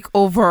take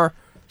over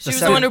She was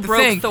The the one who the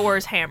broke thing.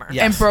 Thor's hammer.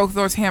 Yeah. and Yes. broke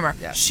Thor's hammer.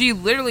 Yes. She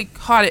literally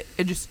caught it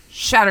and just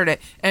shattered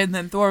it. And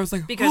then Thor was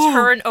like, Because "Oh."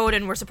 her and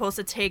Odin were supposed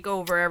to take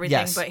over everything,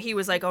 Yes. but he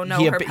was like, "Oh no,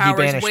 He her power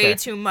is banished way her.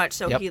 too much."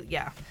 So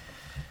Yep.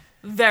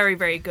 very,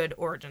 very good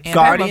origin. And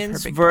I love her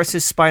Guardians big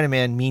versus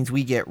Spider-Man means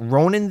we get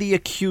Ronan the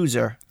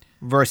Accuser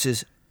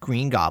versus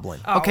Green Goblin.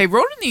 Oh, Okay,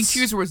 Ronan the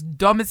Accuser was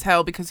dumb as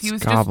hell because he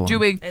was Goblin. just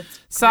doing It's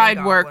side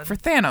Green work Goblin. for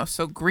Thanos.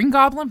 So Green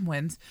Goblin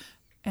wins,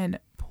 and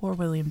poor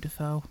William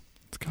Dafoe.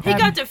 He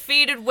got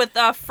defeated with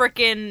a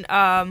frickin'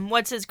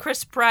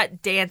 Chris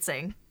Pratt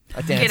dancing.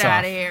 A dance Get out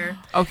off. of here.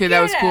 Okay,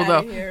 that was Get cool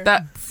outta though. here.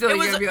 That silly It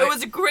was gonna be it like-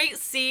 was a great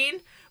scene,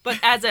 but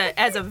as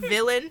a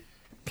villain,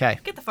 Okay.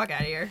 get the fuck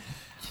out of here.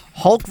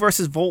 Hulk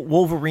versus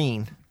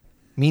Wolverine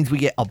means we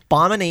get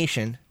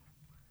Abomination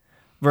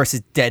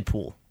versus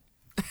Deadpool.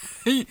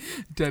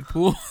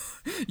 Deadpool.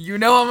 You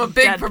know I'm a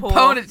big Deadpool.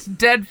 proponent to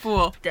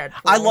Deadpool. Deadpool.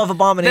 I love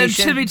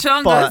Abomination, Them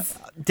chimichangas.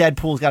 but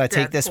Deadpool's got to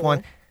take this Deadpool.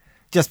 one,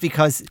 just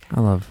because I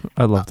love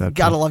that.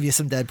 gotta love you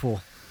some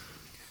Deadpool.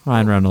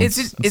 Ryan Reynolds.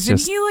 Isn't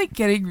he like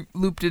getting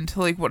looped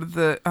into like one of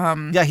the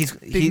Yeah, he's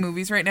big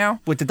movies right now?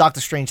 with the Doctor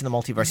Strange in the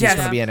multiverse. Yes. He's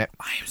gonna be in it.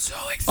 I am so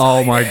excited.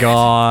 Oh my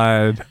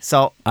god.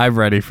 So I'm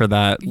ready for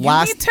that. You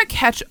Last- need to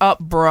catch up,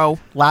 bro.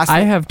 last I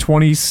have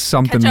 20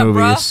 something Catch up,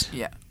 bruh. movies.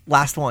 Yeah.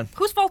 last one: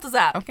 Whose fault is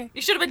that? Okay.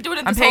 You should have been doing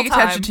it I'm this paying whole time.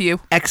 attention to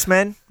you.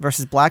 X-Men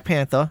versus Black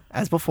Panther.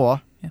 As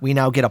before, we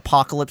now get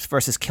Apocalypse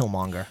versus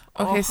Killmonger.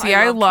 Okay, Oh, see,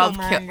 I I love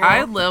love Killmonger.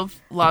 I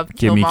love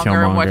Give me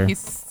Killmonger and what Killmonger. he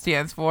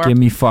stands for. Give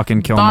me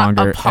fucking But Killmonger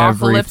every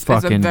Apocalypse is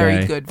a fucking very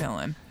day. good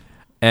villain.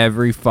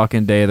 Every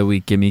fucking day of the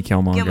week, give me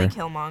Killmonger. Give me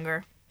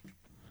Killmonger.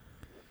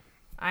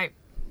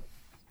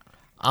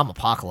 I'm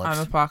Apocalypse.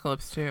 I'm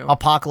Apocalypse too.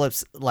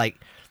 Apocalypse, like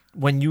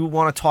when you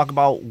want to talk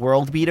about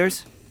world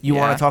beaters, you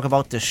want Yeah. to talk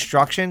about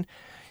destruction.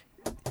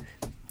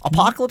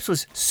 Apocalypse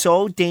was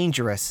so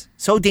dangerous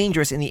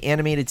in the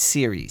animated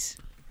series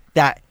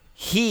that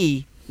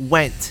he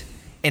went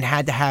and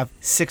had to have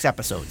 6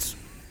 episodes.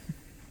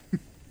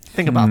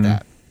 Think about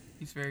that.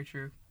 He's very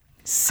true.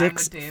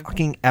 6 I'm a Dave.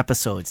 fucking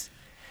episodes.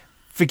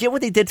 Forget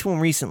what they did to him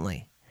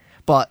recently,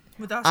 but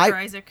With Oscar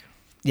I- Isaac.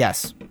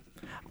 yes.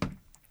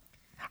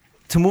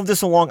 To move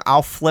this along,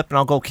 I'll flip and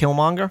I'll go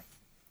Killmonger.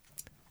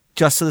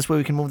 Just so this way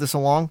we can move this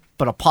along.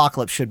 But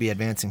Apocalypse should be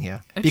advancing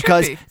here. It should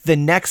because be. the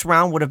next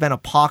round would have been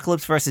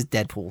Apocalypse versus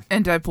Deadpool.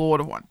 And Deadpool would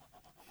have won,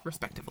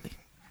 respectively.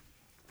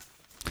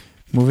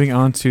 Moving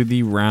on to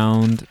the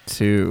round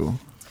 2.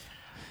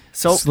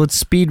 So, Let's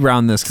speed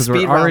round this because we're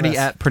Speed round already this.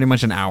 at pretty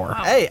much an hour.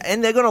 hey,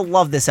 and they're going to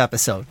love this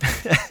episode.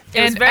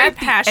 It was very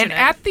passionate. And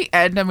at the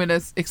end, I'm going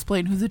to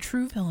explain who the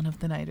true villain of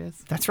the night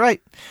is. That's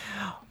right.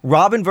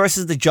 Robin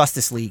versus the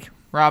Justice League.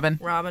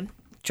 Robin.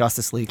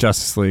 Justice League.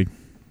 Justice League.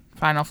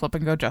 Final flip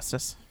and go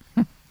Justice.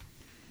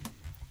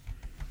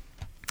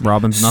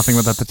 Robin's nothing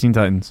without the Teen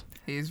Titans.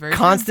 He's very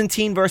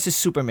Constantine versus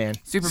Superman.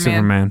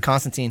 Superman.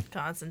 Constantine.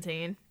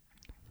 Constantine.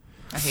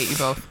 I hate you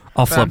both.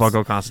 I'll flip. Thumbs. I'll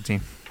go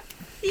Constantine.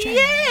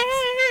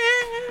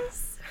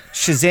 Yes.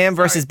 Shazam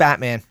versus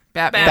Batman.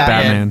 Batman.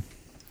 Batman.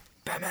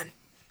 Batman.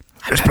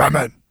 It's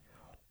Batman.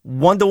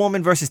 Wonder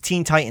Woman versus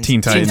Teen Titans.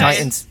 Teen Titans. Teen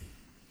Titans.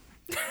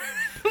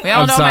 We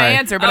all I'm know sorry. my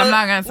answer, but I'm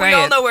not going to say We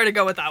all it. know where to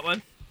go with that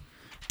one.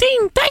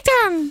 Teen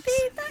Titans.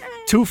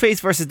 Two-Face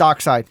versus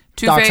Darkseid.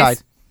 Two-Face.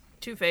 Darkseid.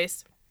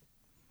 Two-Face.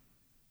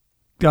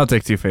 I'll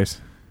take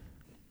Two-Face.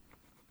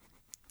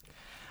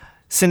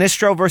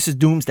 Sinestro versus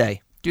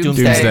Doomsday.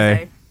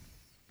 Doomsday.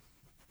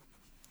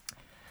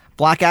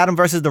 Black Adam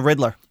versus the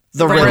Riddler.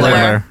 The Riddler.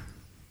 Riddler.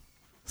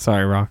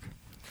 Sorry, Rock.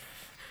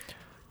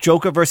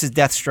 Joker versus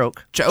Deathstroke.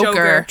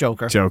 Joker.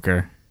 Joker.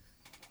 Joker.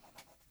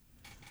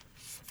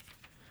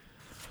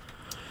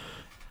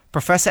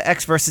 Professor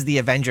X versus the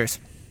Avengers.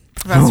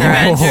 Professor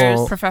X.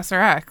 Avengers. Professor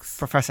X.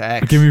 Professor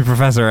X. Give me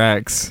Professor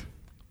X.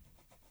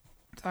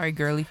 Sorry,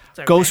 girly. It's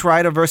okay. Ghost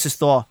Rider versus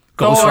Thor.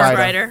 Ghost Ghost Rider.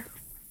 Rider.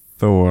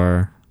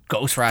 Thor.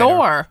 Ghost Rider.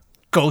 Thor.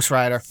 Ghost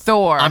Rider.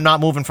 Thor. I'm not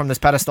moving from this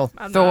pedestal.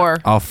 I'm Thor.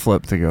 I'll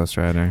flip to Ghost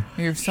Rider.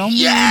 You're so mean.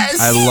 Yes.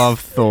 I love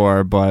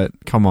Thor, but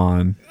come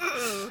on.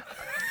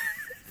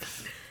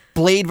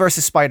 Blade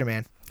versus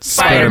Spider-Man.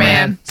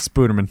 Spider-Man.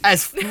 Spooderman.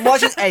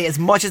 As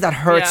much as that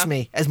hurts Yeah.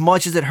 me, as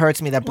much as it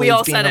hurts me that We all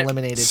Blade's being said it.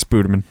 eliminated.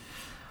 Spooderman.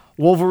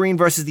 Wolverine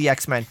versus the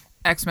X-Men.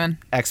 X-Men.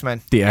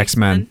 X-Men. The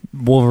X-Men.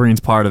 Wolverine's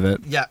part of it.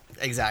 Yeah,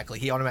 exactly.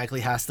 He automatically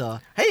has to.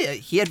 Hey,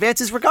 he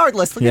advances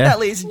regardless. Look Yeah. at that,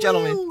 ladies and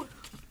gentlemen.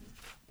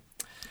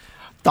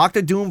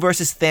 Doctor Doom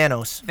versus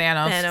Thanos.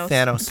 Thanos.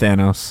 Thanos.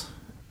 Thanos.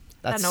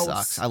 That Thanos.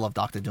 sucks. I love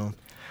Doctor Doom.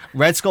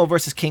 Red Skull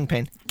versus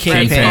Kingpin. Red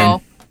Kingpin.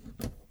 Skull.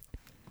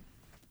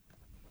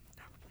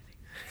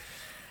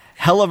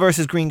 Hela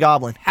versus Green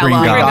Goblin. Hela. Green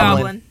Green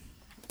Goblin.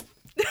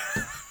 Goblin.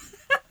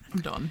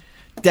 I'm done.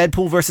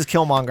 Deadpool versus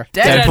Killmonger.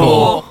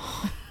 Deadpool.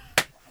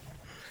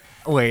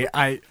 Wait,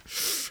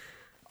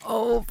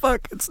 Oh,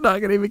 fuck. It's not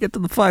going to even get to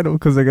the final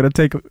because they're going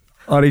to take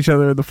on each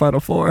other in the final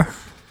four.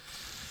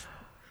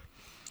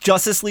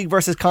 Justice League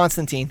versus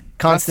Constantine.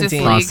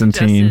 Constantine. League.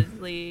 Constantine.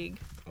 Justice League.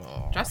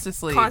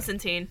 Justice League.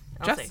 Constantine.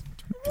 I'll Just- say.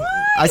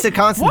 I said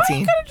Why are you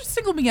Constantine. gonna just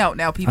single me out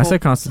now, people? I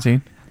said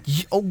Constantine.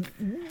 Oh,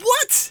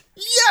 what?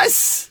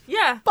 Yes.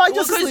 Yeah. By Well,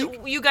 Justice 'cause League.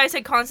 you guys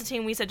said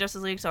Constantine, we said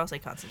Justice League, so I'll say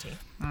Constantine.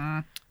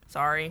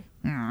 Sorry.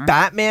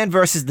 Batman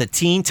versus the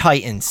Teen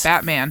Titans.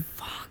 Batman.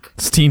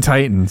 It's Teen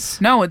Titans.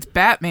 No, it's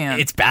Batman.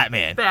 It's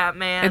Batman.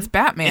 Batman. It's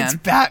Batman. It's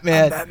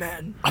Batman.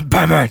 Batman. I'm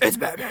Batman. It's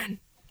Batman.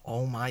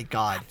 Oh my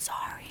god. Sorry.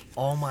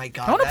 Oh my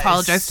god. Don't that is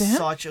apologize to him.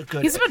 Such a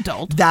good. He's an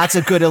adult. That's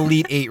a good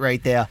Elite 8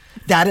 right there.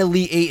 That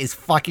Elite 8 is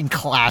fucking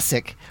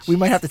classic. We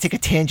might have to take a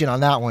tangent on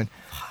that one.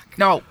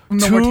 No,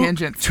 no more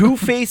tangents.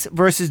 Two-Face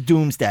versus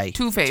Doomsday.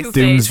 Two-Face. Two-Face.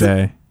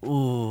 Doomsday.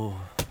 Ooh.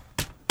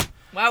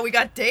 Wow, we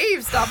got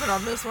Dave stopping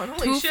on this one.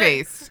 Holy shit.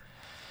 Two-Face.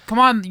 Come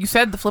on, you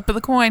said the flip of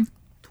the coin.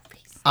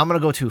 I'm going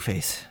to go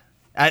Two-Face.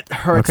 That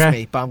hurts Okay.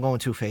 me, but I'm going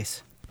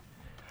Two-Face.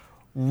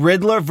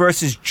 Riddler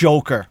versus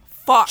Joker.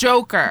 Fuck.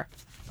 Joker.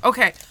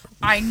 Okay,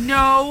 I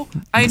know,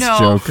 It's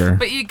Joker.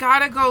 but you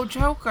gotta go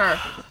Joker.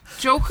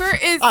 Joker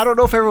is. I don't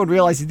know if everyone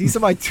realizes these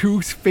are my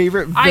two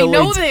favorite villains I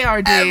know they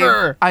are, Dave.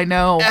 ever. I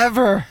know.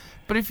 Ever.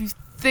 But if you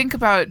think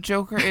about it,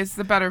 Joker is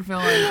the better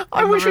villain.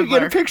 I than wish the we could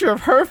get a Riddler. picture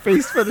of her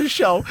face for the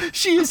show.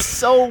 She is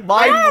so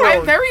mind-blown.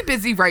 I'm very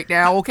busy right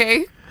now,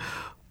 okay?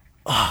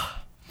 I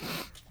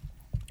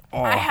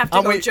have to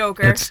I'm go wait-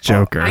 Joker. It's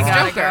Joker. I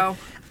gotta Joker. go.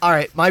 All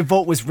right, my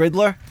vote was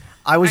Riddler.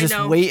 I was I just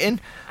know. waiting.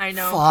 I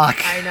know.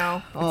 Fuck. I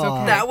know. It's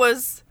okay. That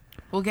was.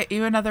 We'll get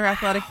you another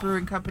Athletic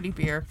Brewing Company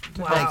beer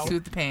to Wow. help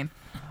soothe the pain.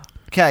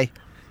 Okay.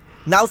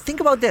 Now think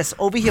about this.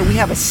 Over here we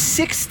have a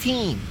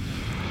 16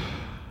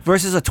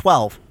 versus a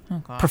 12.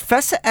 Oh, God.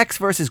 Professor X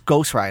versus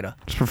Ghost Rider.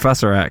 It's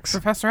Professor X.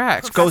 Professor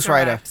X. Ghost Professor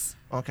Rider. X.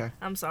 Okay.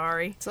 I'm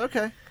sorry. It's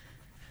okay.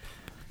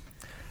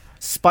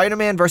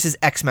 Spider-Man versus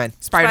X-Men.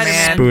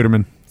 Spider-Man.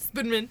 Spooderman.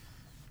 Spinman.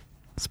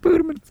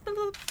 Spooderman.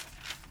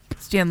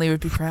 Stan Lee would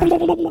be proud.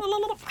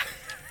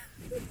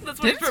 That's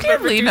what Didn't he's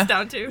Stan Lee reduced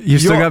down to. You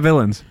still You're- got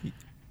villains.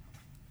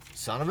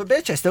 Son of a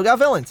bitch, I still got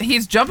villains.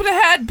 He's jumping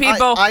ahead,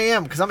 people. I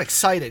am, because I'm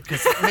excited.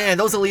 Because, man,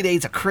 those Elite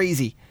Eights are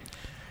crazy.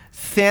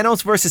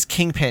 Thanos versus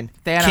Kingpin.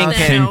 Thanos.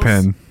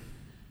 Kingpin.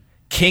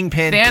 Kingpin.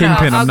 Kingpin. Thanos.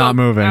 Kingpin, I'll I'm not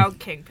go moving. out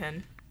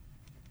Kingpin.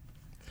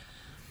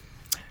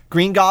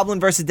 Green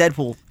Goblin versus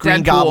Deadpool.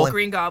 Green Deadpool. Goblin.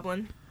 Green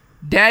Goblin.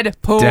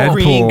 Deadpool. Deadpool.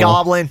 Green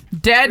Goblin.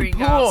 Green Deadpool.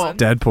 Goblin.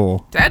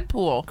 Deadpool.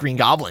 Deadpool. Green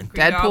Goblin.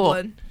 Green Deadpool.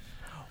 Goblin.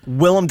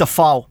 Willem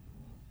Dafoe.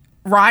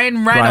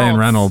 Ryan Reynolds. Ryan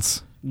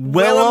Reynolds.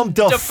 Willem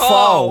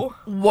Dafoe.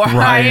 Ryan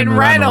Ryan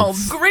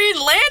Reynolds. Green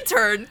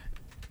Lantern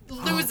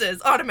loses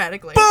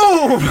automatically.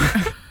 Boom!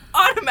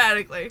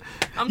 Automatically.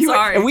 I'm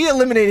sorry. We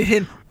eliminated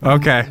him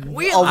Okay.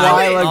 We a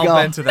while I'll ago.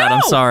 bend to that. I'm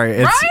No, sorry.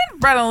 It's, Ryan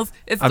Reynolds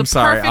is I'm the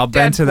sorry. perfect I'll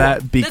bend to Deadpool.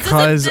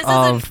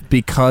 that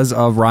because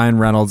of Ryan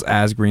Reynolds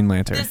as Green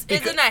Lantern. This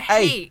isn't a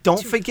Hey, hate.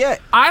 don't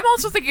forget. I'm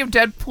also thinking of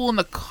Deadpool in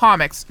the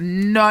comics,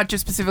 not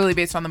just specifically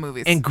based on the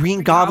movies. And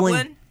Green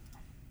Goblin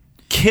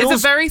He's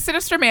kills. a very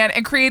sinister man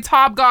and creates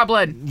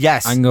Hobgoblin.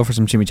 Yes. I can go for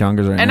some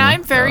chimichangas right And now.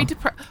 I'm very so.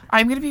 depressed.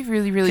 I'm going to be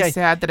really, really Okay.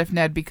 sad that if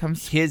Ned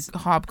becomes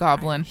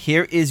Hobgoblin.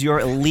 Here is your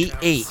Elite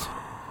Eight.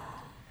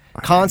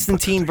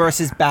 Constantine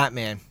versus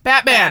Batman.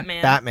 Batman.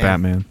 Batman.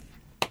 Batman.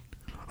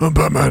 I'm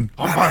Batman.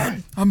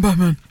 I'm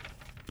Batman.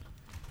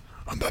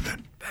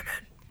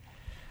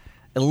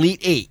 Elite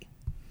Eight.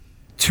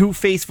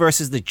 Two-Face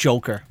versus the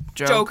Joker.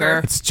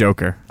 Joker. It's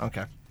Joker.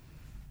 Okay.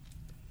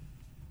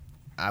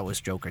 I was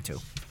Joker too.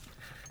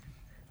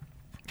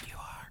 You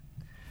are.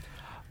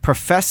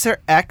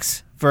 Professor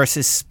X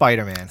versus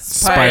Spider-Man.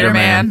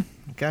 Spider-Man.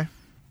 Okay.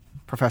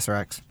 Professor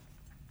X.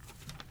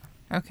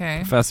 Okay.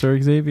 Professor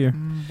Xavier.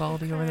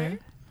 Baldy over there.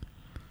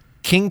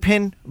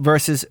 Kingpin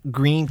versus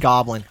Green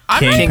Goblin.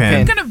 I'm not Kingpin.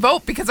 even going to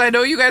vote because I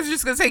know you guys are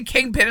just going to say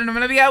Kingpin and I'm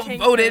going to be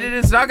outvoted and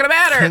it's not going to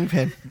matter.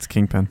 Kingpin. It's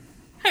Kingpin.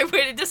 I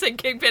waited to say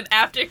Kingpin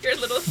after your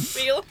little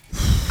spiel.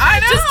 I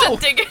know.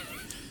 Just to dig it.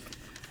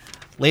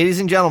 Ladies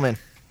and gentlemen,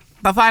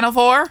 The final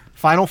four.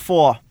 final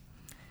four.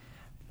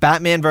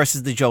 Batman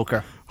versus the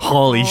Joker.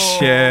 Holy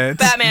shit.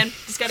 Batman.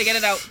 Just gotta get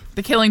it out.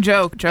 The Killing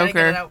Joke. Gotta get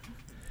it Joker. out.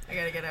 I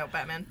gotta get it out,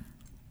 Batman.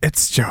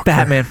 It's Joker.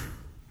 Batman.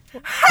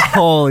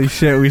 Holy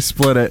shit, we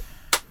split it.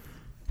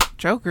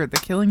 Joker. The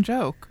Killing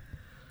Joke.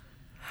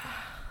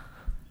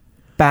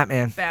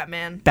 Batman.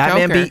 Batman.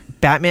 Joker.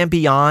 Batman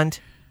Beyond,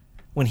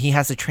 when he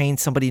has to train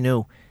somebody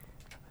new,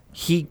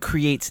 he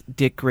creates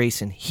Dick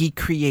Grayson. He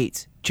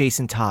creates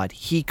Jason Todd.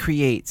 He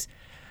creates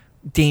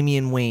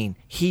Damian Wayne.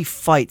 He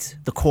fights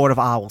the Court of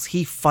Owls.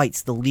 He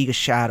fights the League of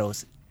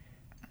Shadows.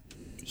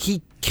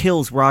 He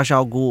kills Ra's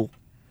al Ghul.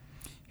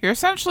 You're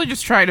essentially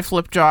just trying to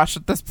flip Josh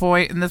at this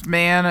point, and this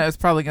man is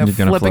probably going to He's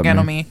gonna flip flip again me.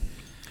 on me.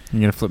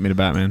 You're gonna flip me to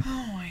Batman.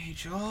 Oh,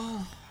 Angel.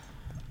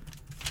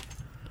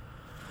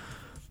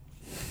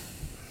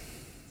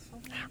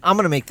 I'm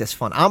going to make this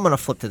fun. I'm going to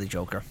flip to the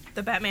Joker.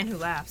 The Batman who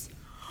laughs.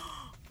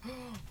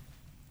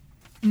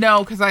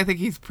 No, because I think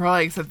he's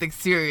probably something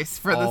serious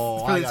for this Oh,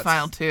 for I this got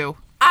final two.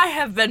 I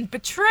have been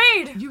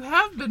betrayed. You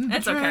have been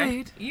That's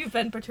betrayed. okay. You've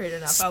been betrayed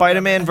enough. I'll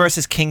Spider-Man give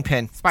versus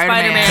Kingpin.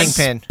 Spider-Man.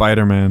 Kingpin.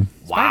 Spider-Man.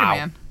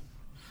 Spider-Man.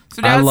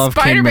 So I now it's love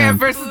Spider-Man Kingman.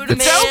 versus the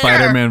It's Joker.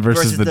 Spider-Man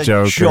versus the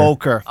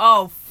Joker. it.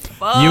 Oh,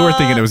 fuck. You were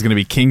thinking it was gonna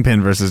be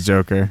Kingpin versus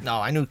Joker. No,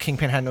 I knew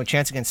Kingpin had no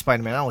chance against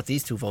Spider-Man. Not with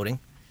these two voting.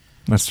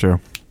 That's true.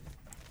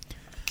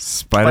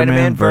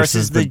 Spider-Man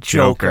versus the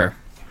Joker.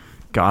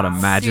 God,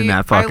 imagine See,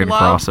 that fucking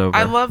crossover.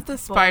 I love the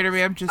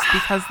Spider-Man just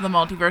because of the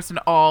multiverse and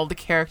all the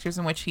characters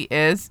in which he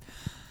is.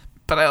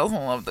 But I also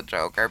love the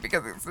Joker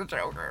because it's the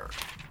Joker.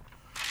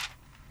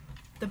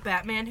 The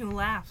Batman who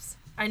laughs.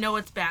 I know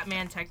it's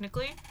Batman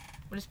technically,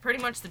 but it's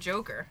pretty much the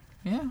Joker.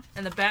 Yeah.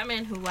 And the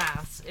Batman who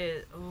laughs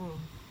is... Ooh.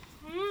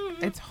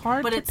 It's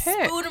hard But to it's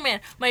pick. Spider-Man.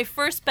 My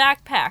first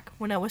backpack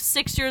when I was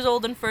 6 years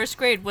old in first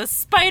grade was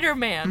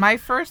Spider-Man. My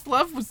first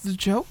love was the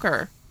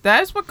Joker.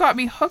 That is what got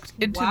me hooked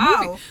into the Wow.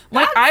 movie.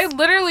 Like, I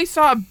literally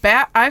saw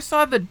I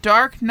saw The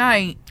Dark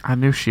Knight I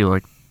knew she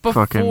liked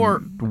before.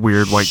 fucking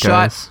weird white Shut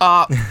guys.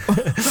 up.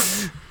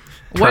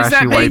 What does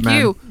that Trashy white make men.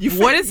 you?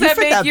 What does that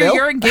fit make that you? bill.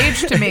 You're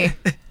engaged to me.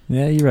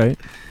 Yeah, you're right.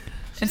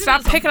 And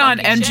stop some picking on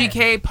fucking shit.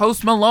 MGK,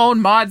 Post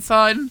Malone, Mod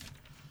Son.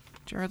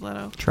 Jared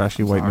Leto.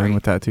 Trashy white Sorry. men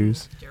with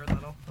tattoos. Jared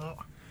Leto. Oh.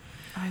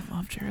 I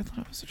love Jared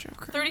Leto as a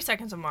Joker. 30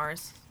 Seconds of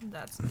Mars.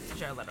 That's the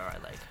Jared Leto I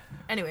like.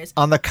 Anyways.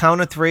 On the count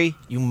of three,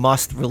 you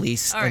must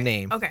release All a right.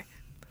 name. Okay.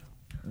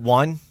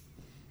 1,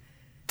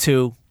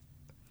 2,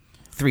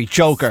 3.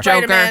 Joker.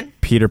 Spider-Man.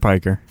 Peter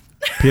Piker.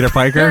 Peter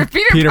Piker?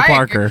 Peter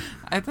Parker.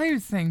 I thought you were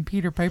saying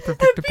Peter Piper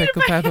picked a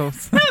pickle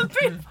petals. You might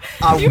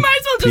as well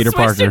just Peter switch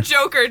Parker. to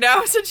Joker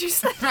now since you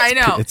said I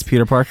know. It's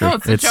Peter Parker. No,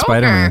 it's the Joker.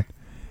 Spider-Man.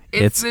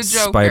 It's the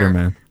Joker.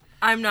 Spider-Man.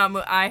 I'm not.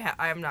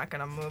 I'm not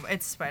gonna move.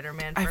 It's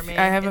Spider-Man for me.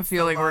 I have a It's the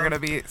feeling we're love. gonna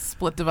be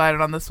split divided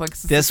on this one. 'Cause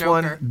it's This the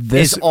Joker. one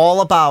is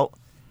all about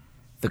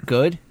the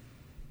good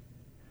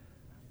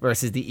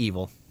versus the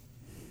evil.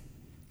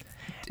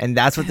 And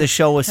that's what the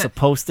show is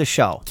supposed to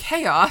show.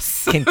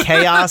 Chaos. Can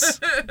chaos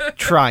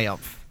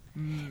triumph?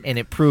 And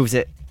it proves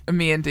it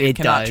Me and Dave It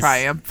cannot does.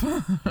 triumph.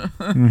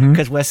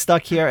 because we're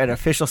stuck here at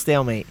official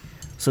stalemate.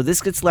 So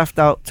this gets left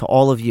out to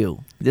all of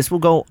you. This will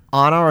go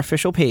on our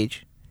official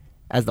page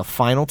as the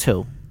final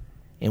two,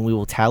 and we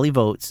will tally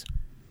votes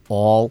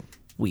all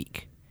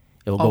week.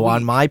 It will All go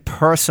on week. my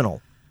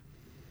personal.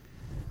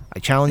 I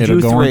challenge It'll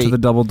you go three onto the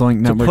Double Doink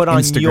to Network put on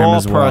Instagram your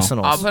as well.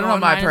 personals. I'll put it Go on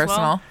my mine as well.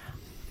 personal.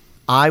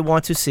 I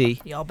want to see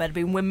Y'all better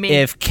be with me.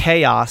 if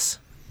chaos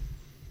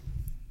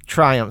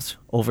triumphs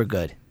over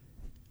good.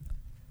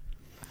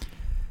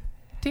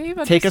 Dave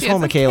Take us understands home,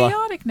 I'm Michaela.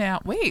 Chaotic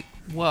now. Wait.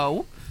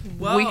 Whoa.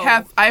 Whoa.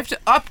 I have to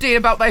update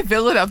about my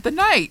villain of the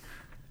night.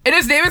 And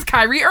his name is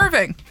Kyrie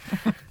Irving.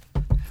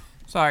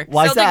 Sorry.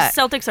 Why is Celtics, that?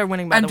 Celtics are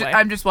winning, by the way.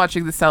 I'm just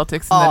watching the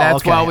Celtics and Oh, the Nets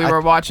okay. while we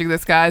were watching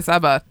this, guys.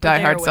 I'm a they're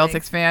diehard winning.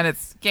 Celtics fan.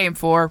 It's game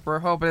 4. We're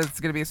hoping it's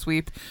going to be a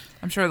sweep.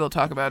 I'm sure they'll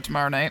talk about it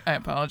tomorrow night. I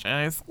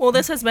apologize. Well,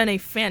 this has been a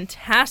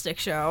fantastic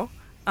show.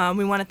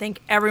 We want to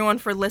thank everyone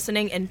for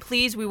listening, and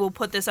please, we will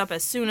put this up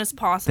as soon as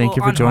possible. Thank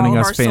you for on joining all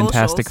of us, our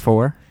Fantastic socials.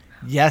 Four.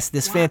 Yes,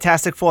 this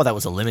Fantastic Four that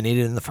was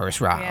eliminated in the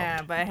first round.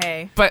 Yeah, but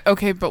hey, But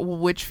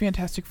which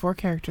Fantastic Four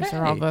characters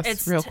are all of us?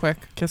 It's Real quick.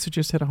 Guess who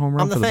just hit a home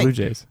run I'm the for the thing. Blue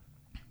Jays?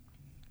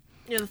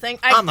 you're the thing.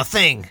 I'm the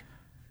thing.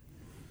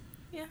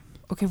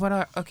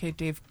 Okay,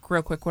 Dave,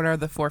 real quick, what are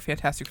the 4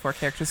 Fantastic Four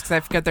characters? Because I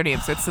forget their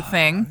names. It's the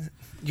Thing.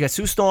 You got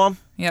Sue Storm,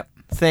 Yep.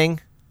 Thing,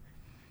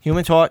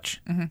 Human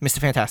Torch, Mr.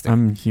 Fantastic.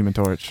 I'm Human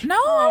Torch. No,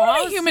 I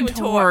I'm was a Human Human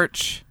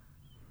Torch.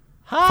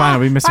 Fine, I'll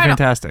be Mr. Fine,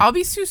 Fantastic. I'll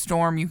be Sue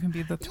Storm. You can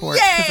be the Torch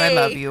because I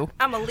love you.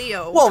 I'm a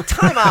Leo. Whoa,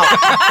 time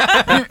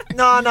out.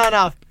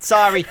 No.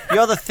 Sorry.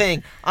 You're the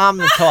Thing. I'm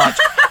the Torch.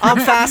 I'm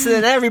faster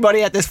than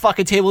everybody at this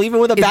fucking table,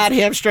 even with a bad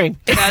hamstring.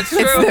 That's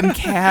true. It's them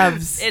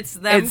calves. It's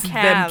them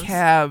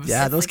calves.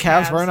 Yeah, It's those the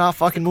calves Cavs. were not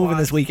fucking moving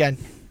this weekend.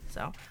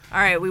 So, all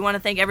right, we want to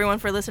thank everyone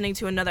for listening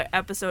to another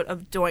episode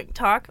of Doink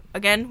Talk.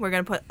 Again, we're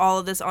going to put all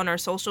of this on our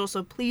socials,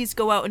 so please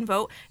go out and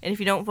vote. And if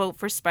you don't vote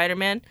for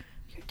Spider-Man,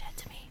 you're dead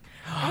to me.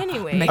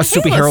 Anyway, A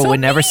superhero so would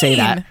never say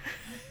that. mean.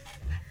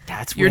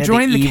 That's You're where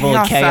joining the the evil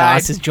chaos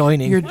chaos side. is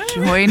joining.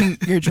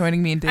 You're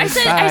joining me in I Dave's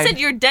said side.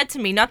 you're dead to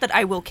me, not that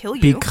I will kill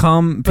you.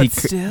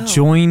 Still.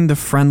 Join the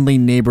friendly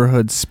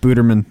neighborhood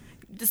Spooderman.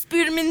 The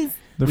Spoodermans.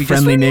 The We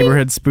friendly just-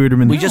 neighborhood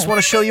Spooderman. we just want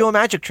to show you a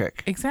magic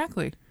trick.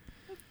 Exactly.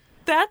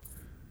 That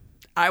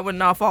I would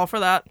not fall for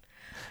that.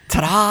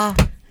 Ta-da!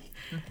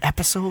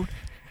 Episode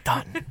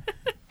done.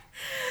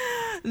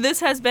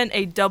 This has been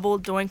a Double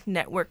Doink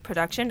Network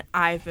production.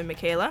 I've been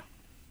Michaela,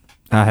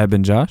 I have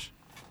been Josh.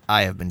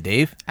 I have been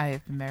Dave. I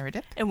have been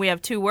Meredith. and we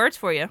have 2 words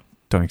for you.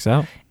 Doinks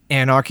out.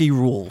 Anarchy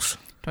rules.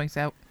 Doinks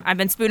out. I've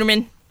been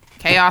Spooderman.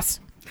 Chaos.